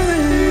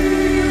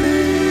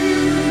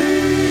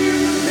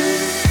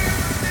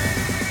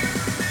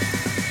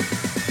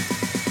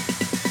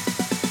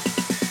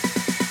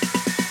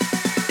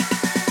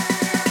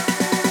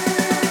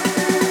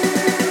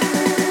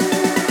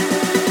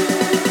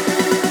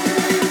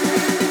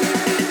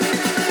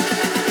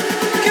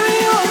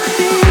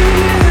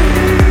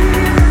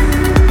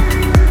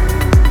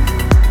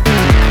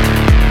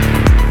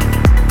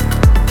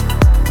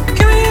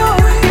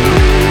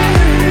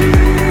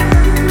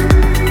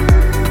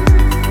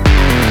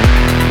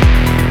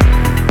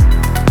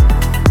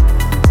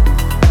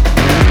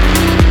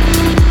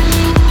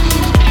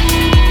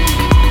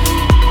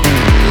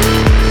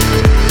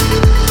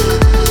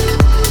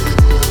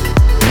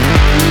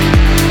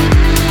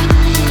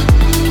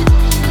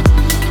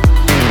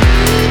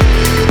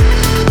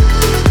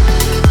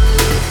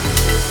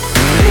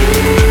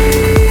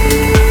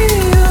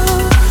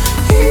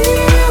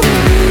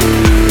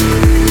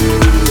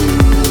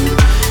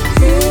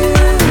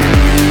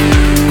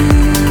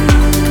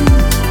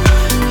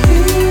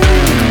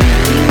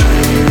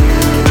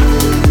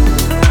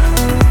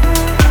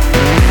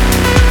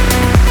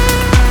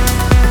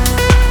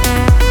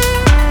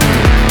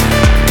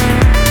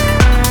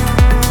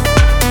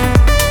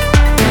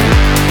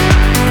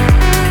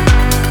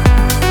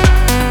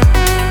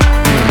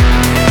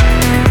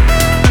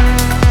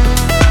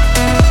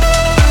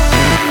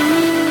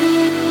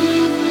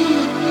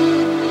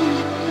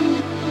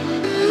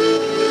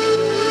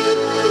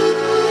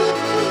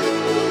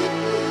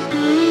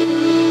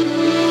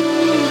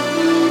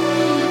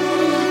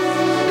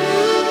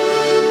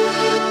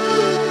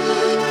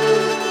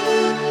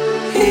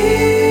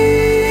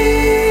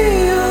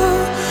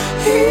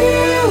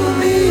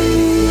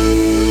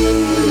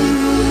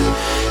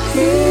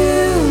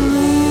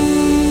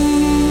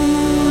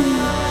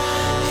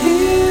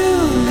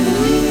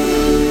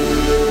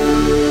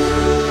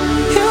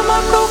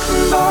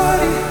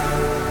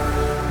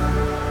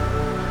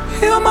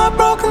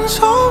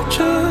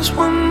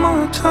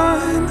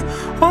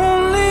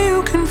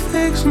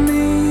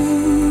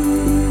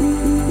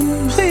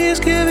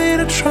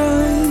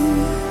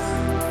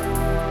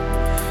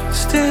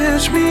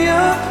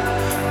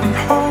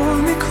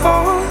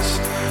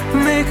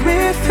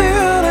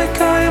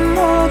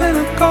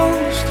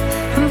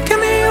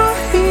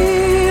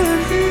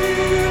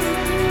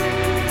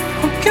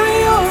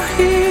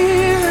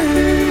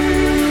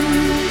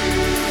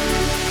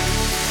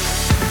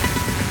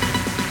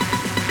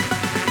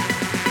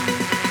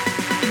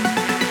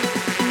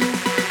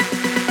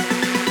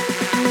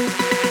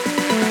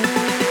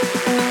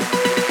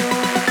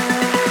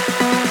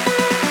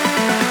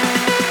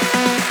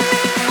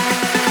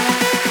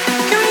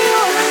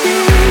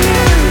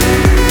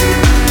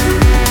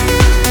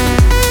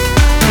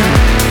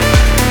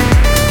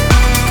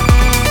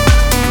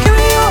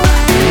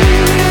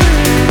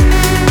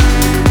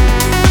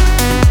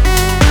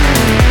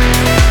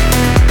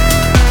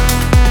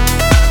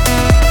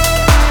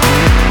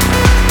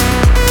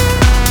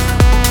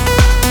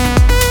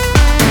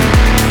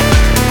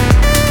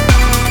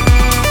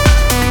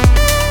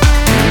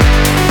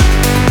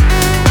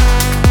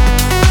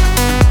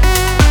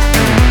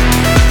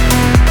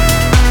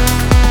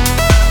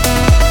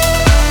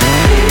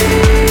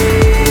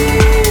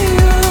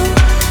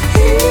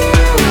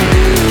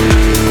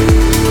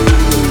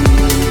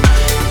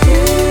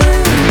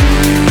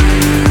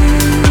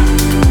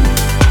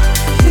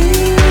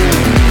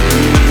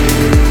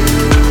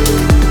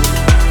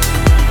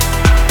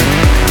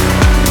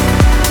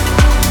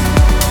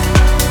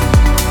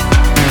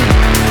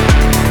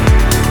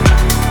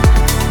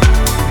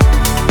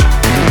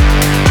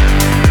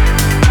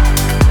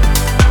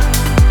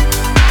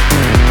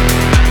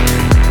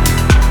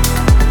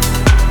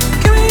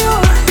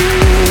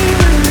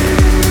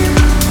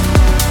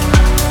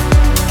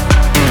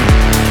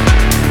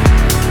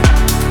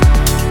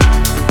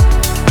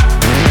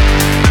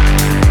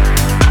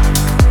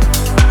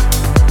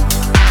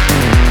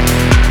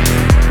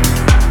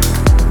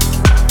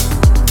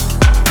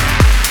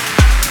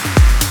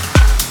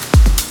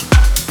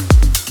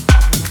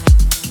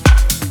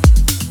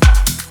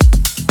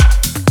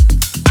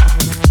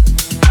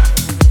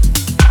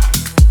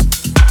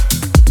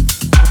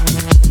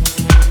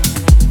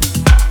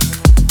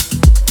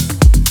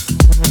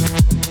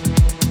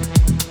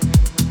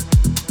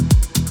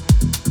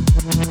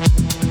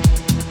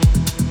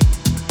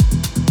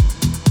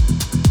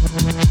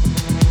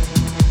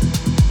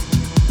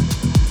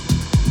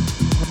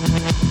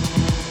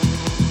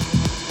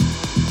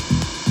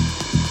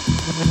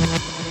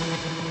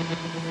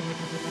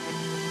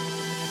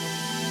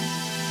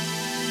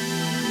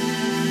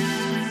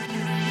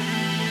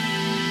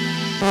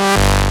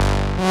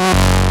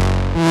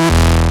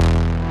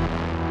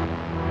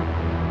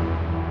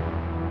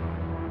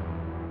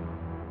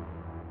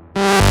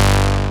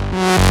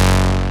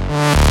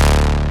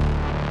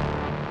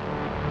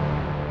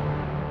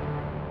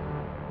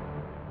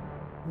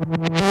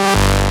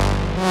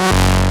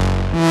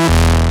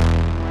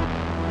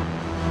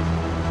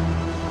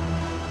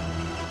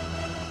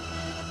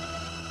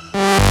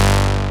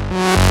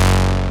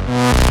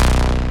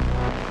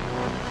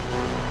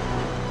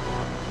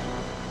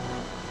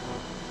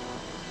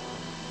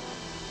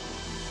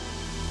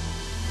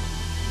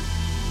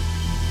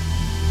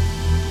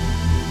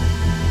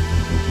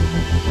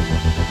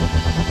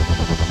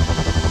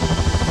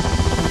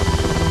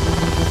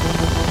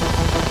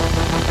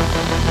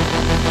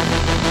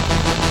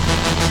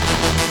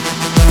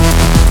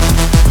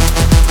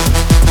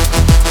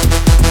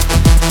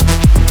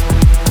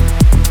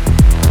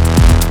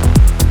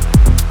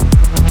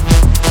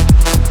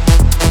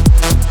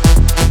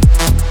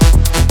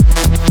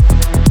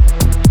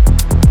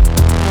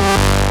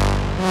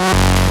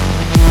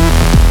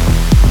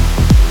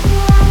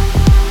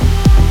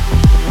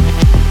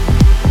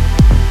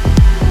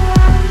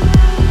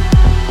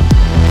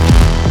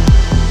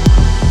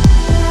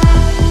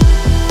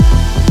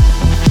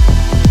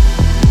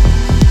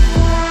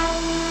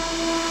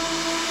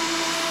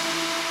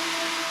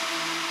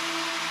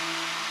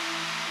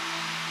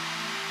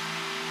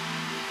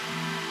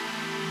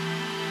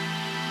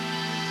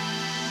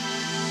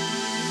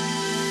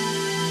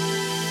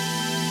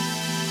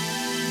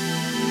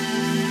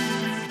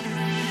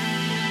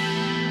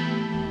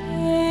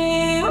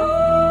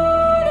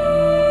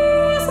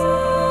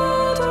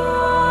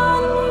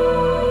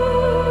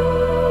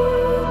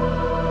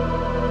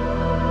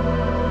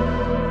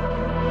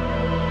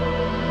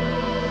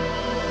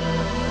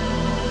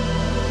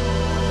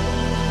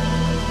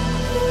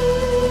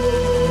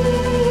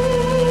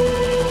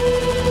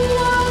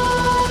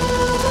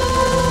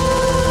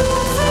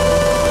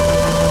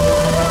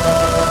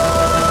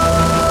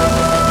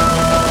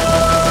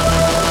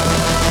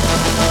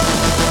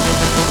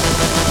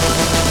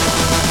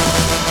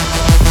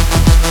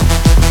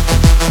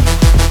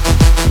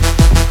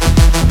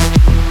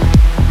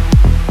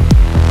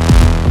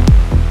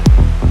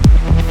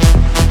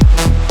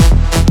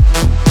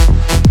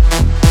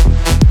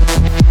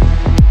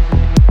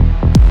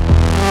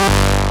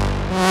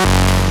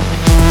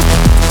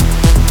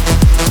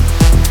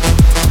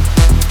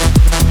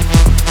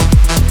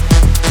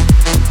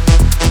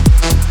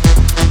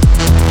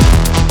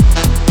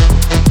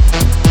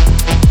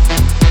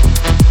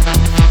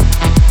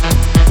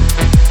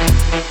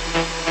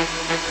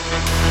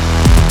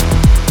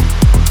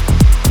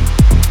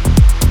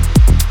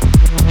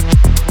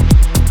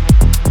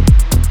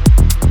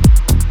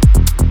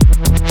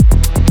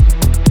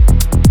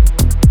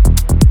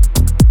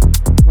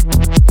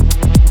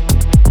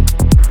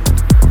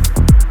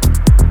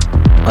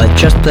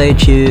 Just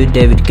played you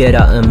David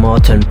Guetta and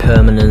Martin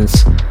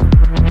Permanence.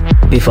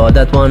 Before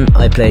that one,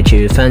 I played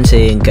you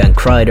Fancy, Gang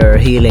Crider,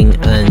 Healing,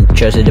 and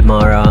Jersey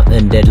Demara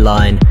and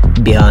Deadline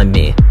Behind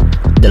Me.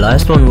 The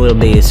last one will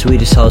be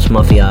Swedish House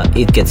Mafia,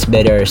 It Gets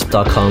Better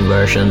Stockholm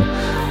version.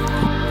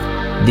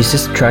 This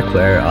is a track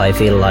where I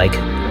feel like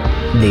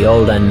the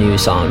old and new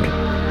sound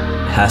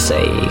has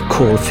a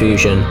cool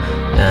fusion,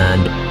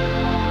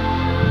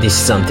 and this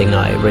is something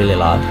I really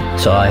love,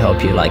 so I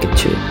hope you like it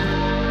too.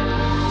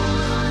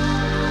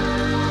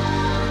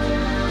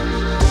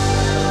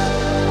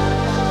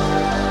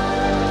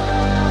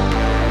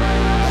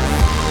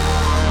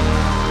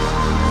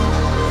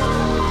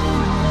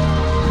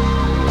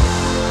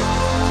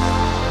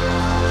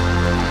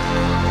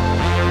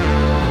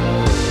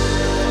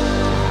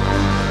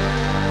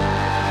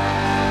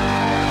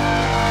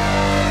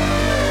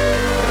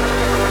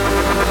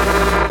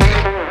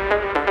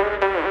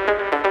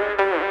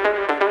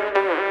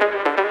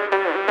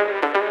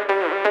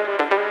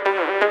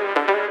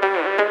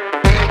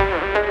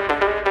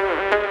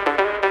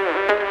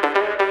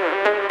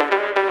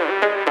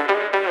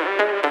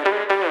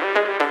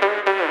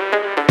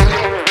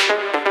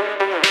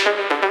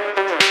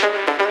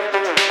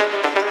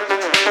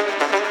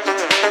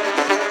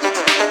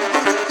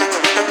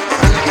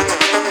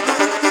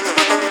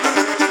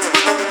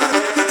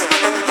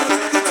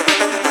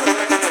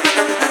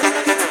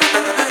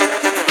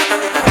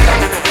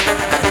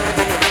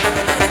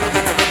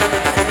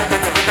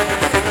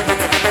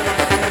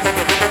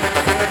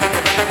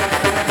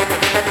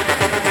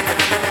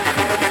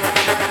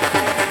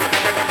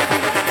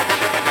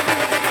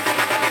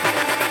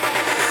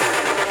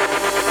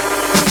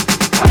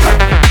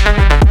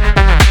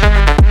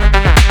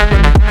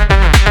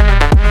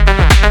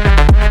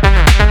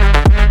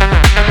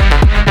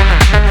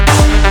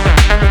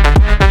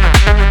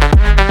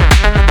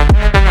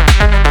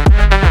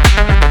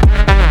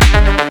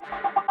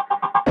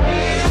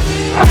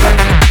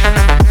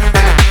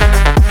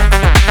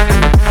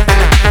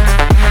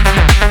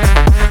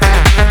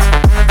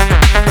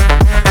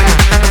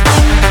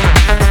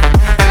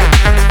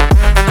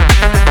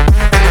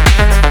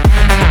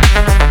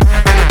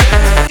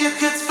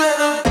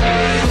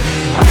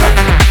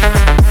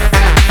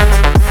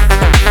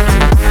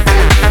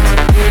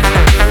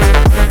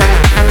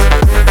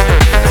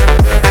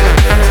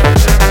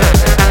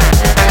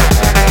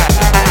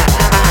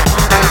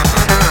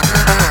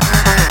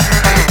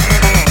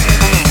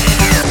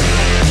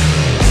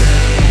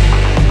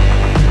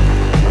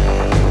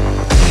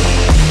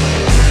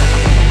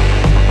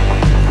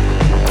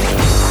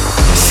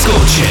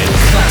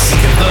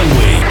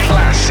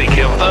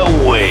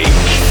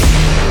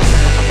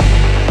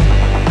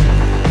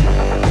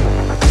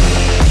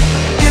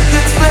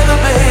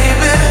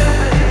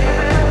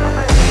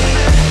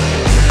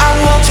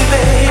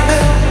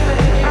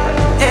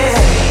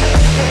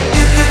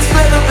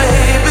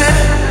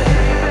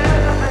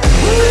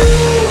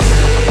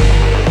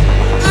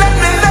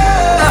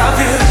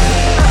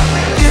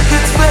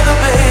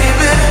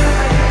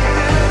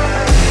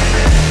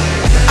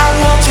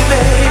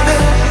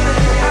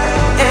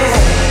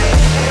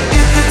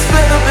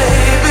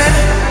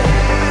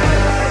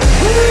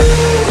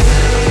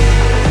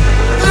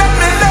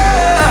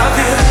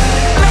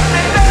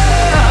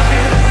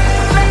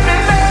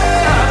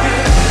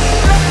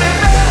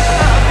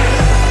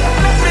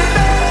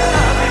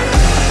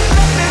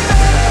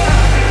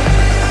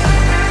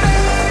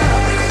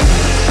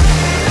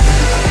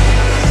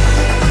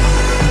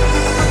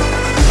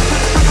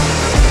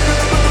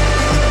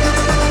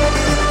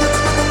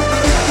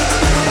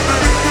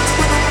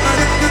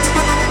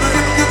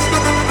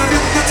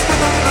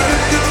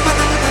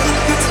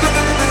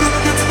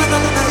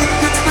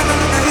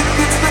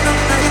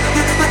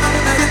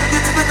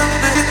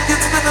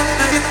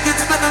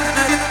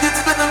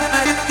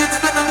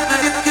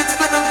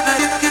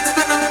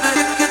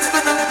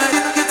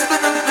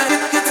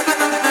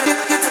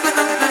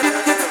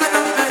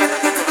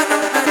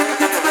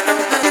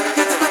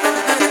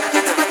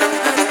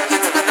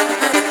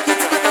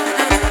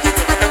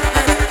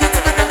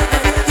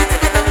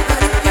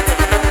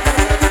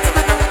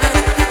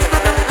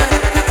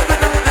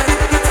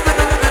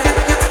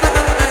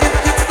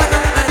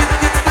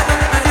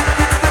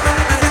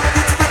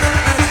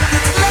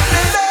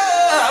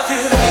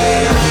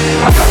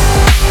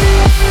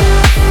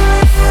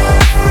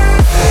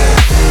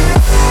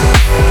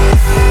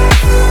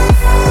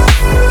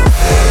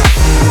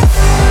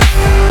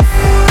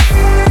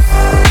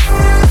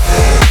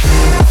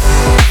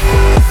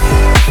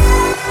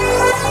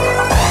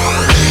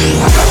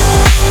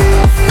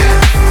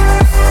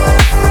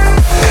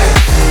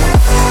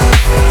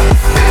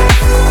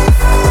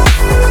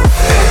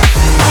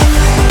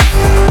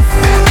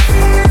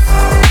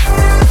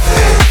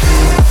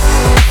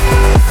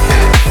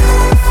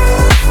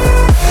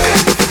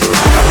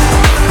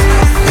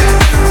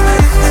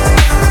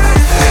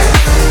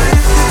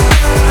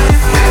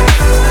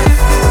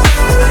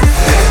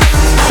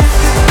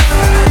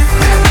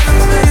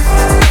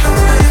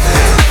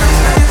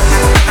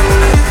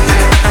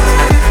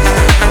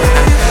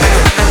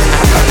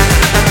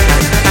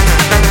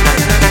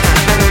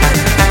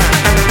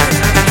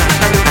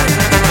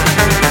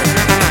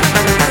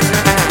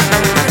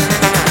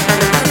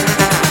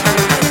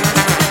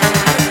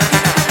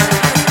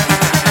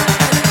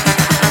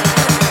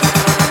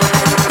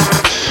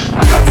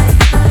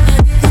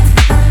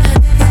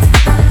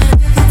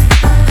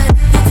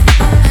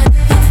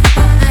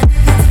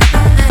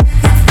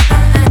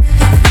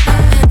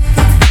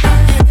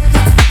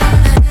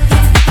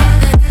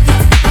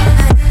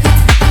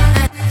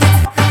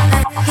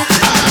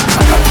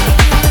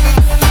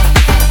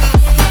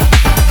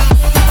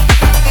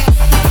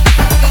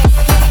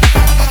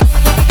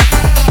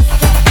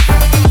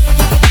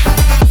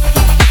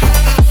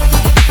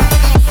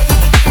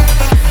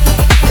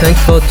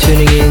 for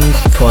tuning in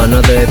for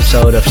another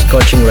episode of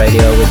Scorching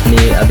Radio with me,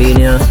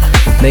 Avinia.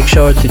 Make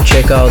sure to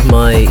check out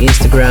my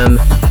Instagram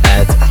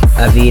at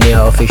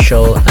Avinia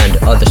Official and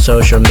other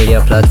social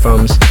media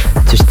platforms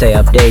to stay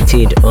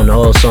updated on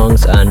all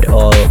songs and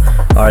all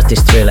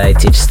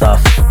artist-related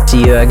stuff.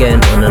 See you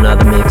again on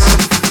another mix.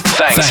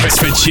 Thanks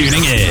for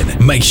tuning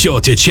in. Make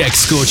sure to check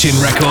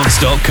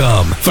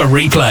scorchingrecords.com for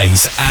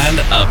replays and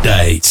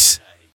updates.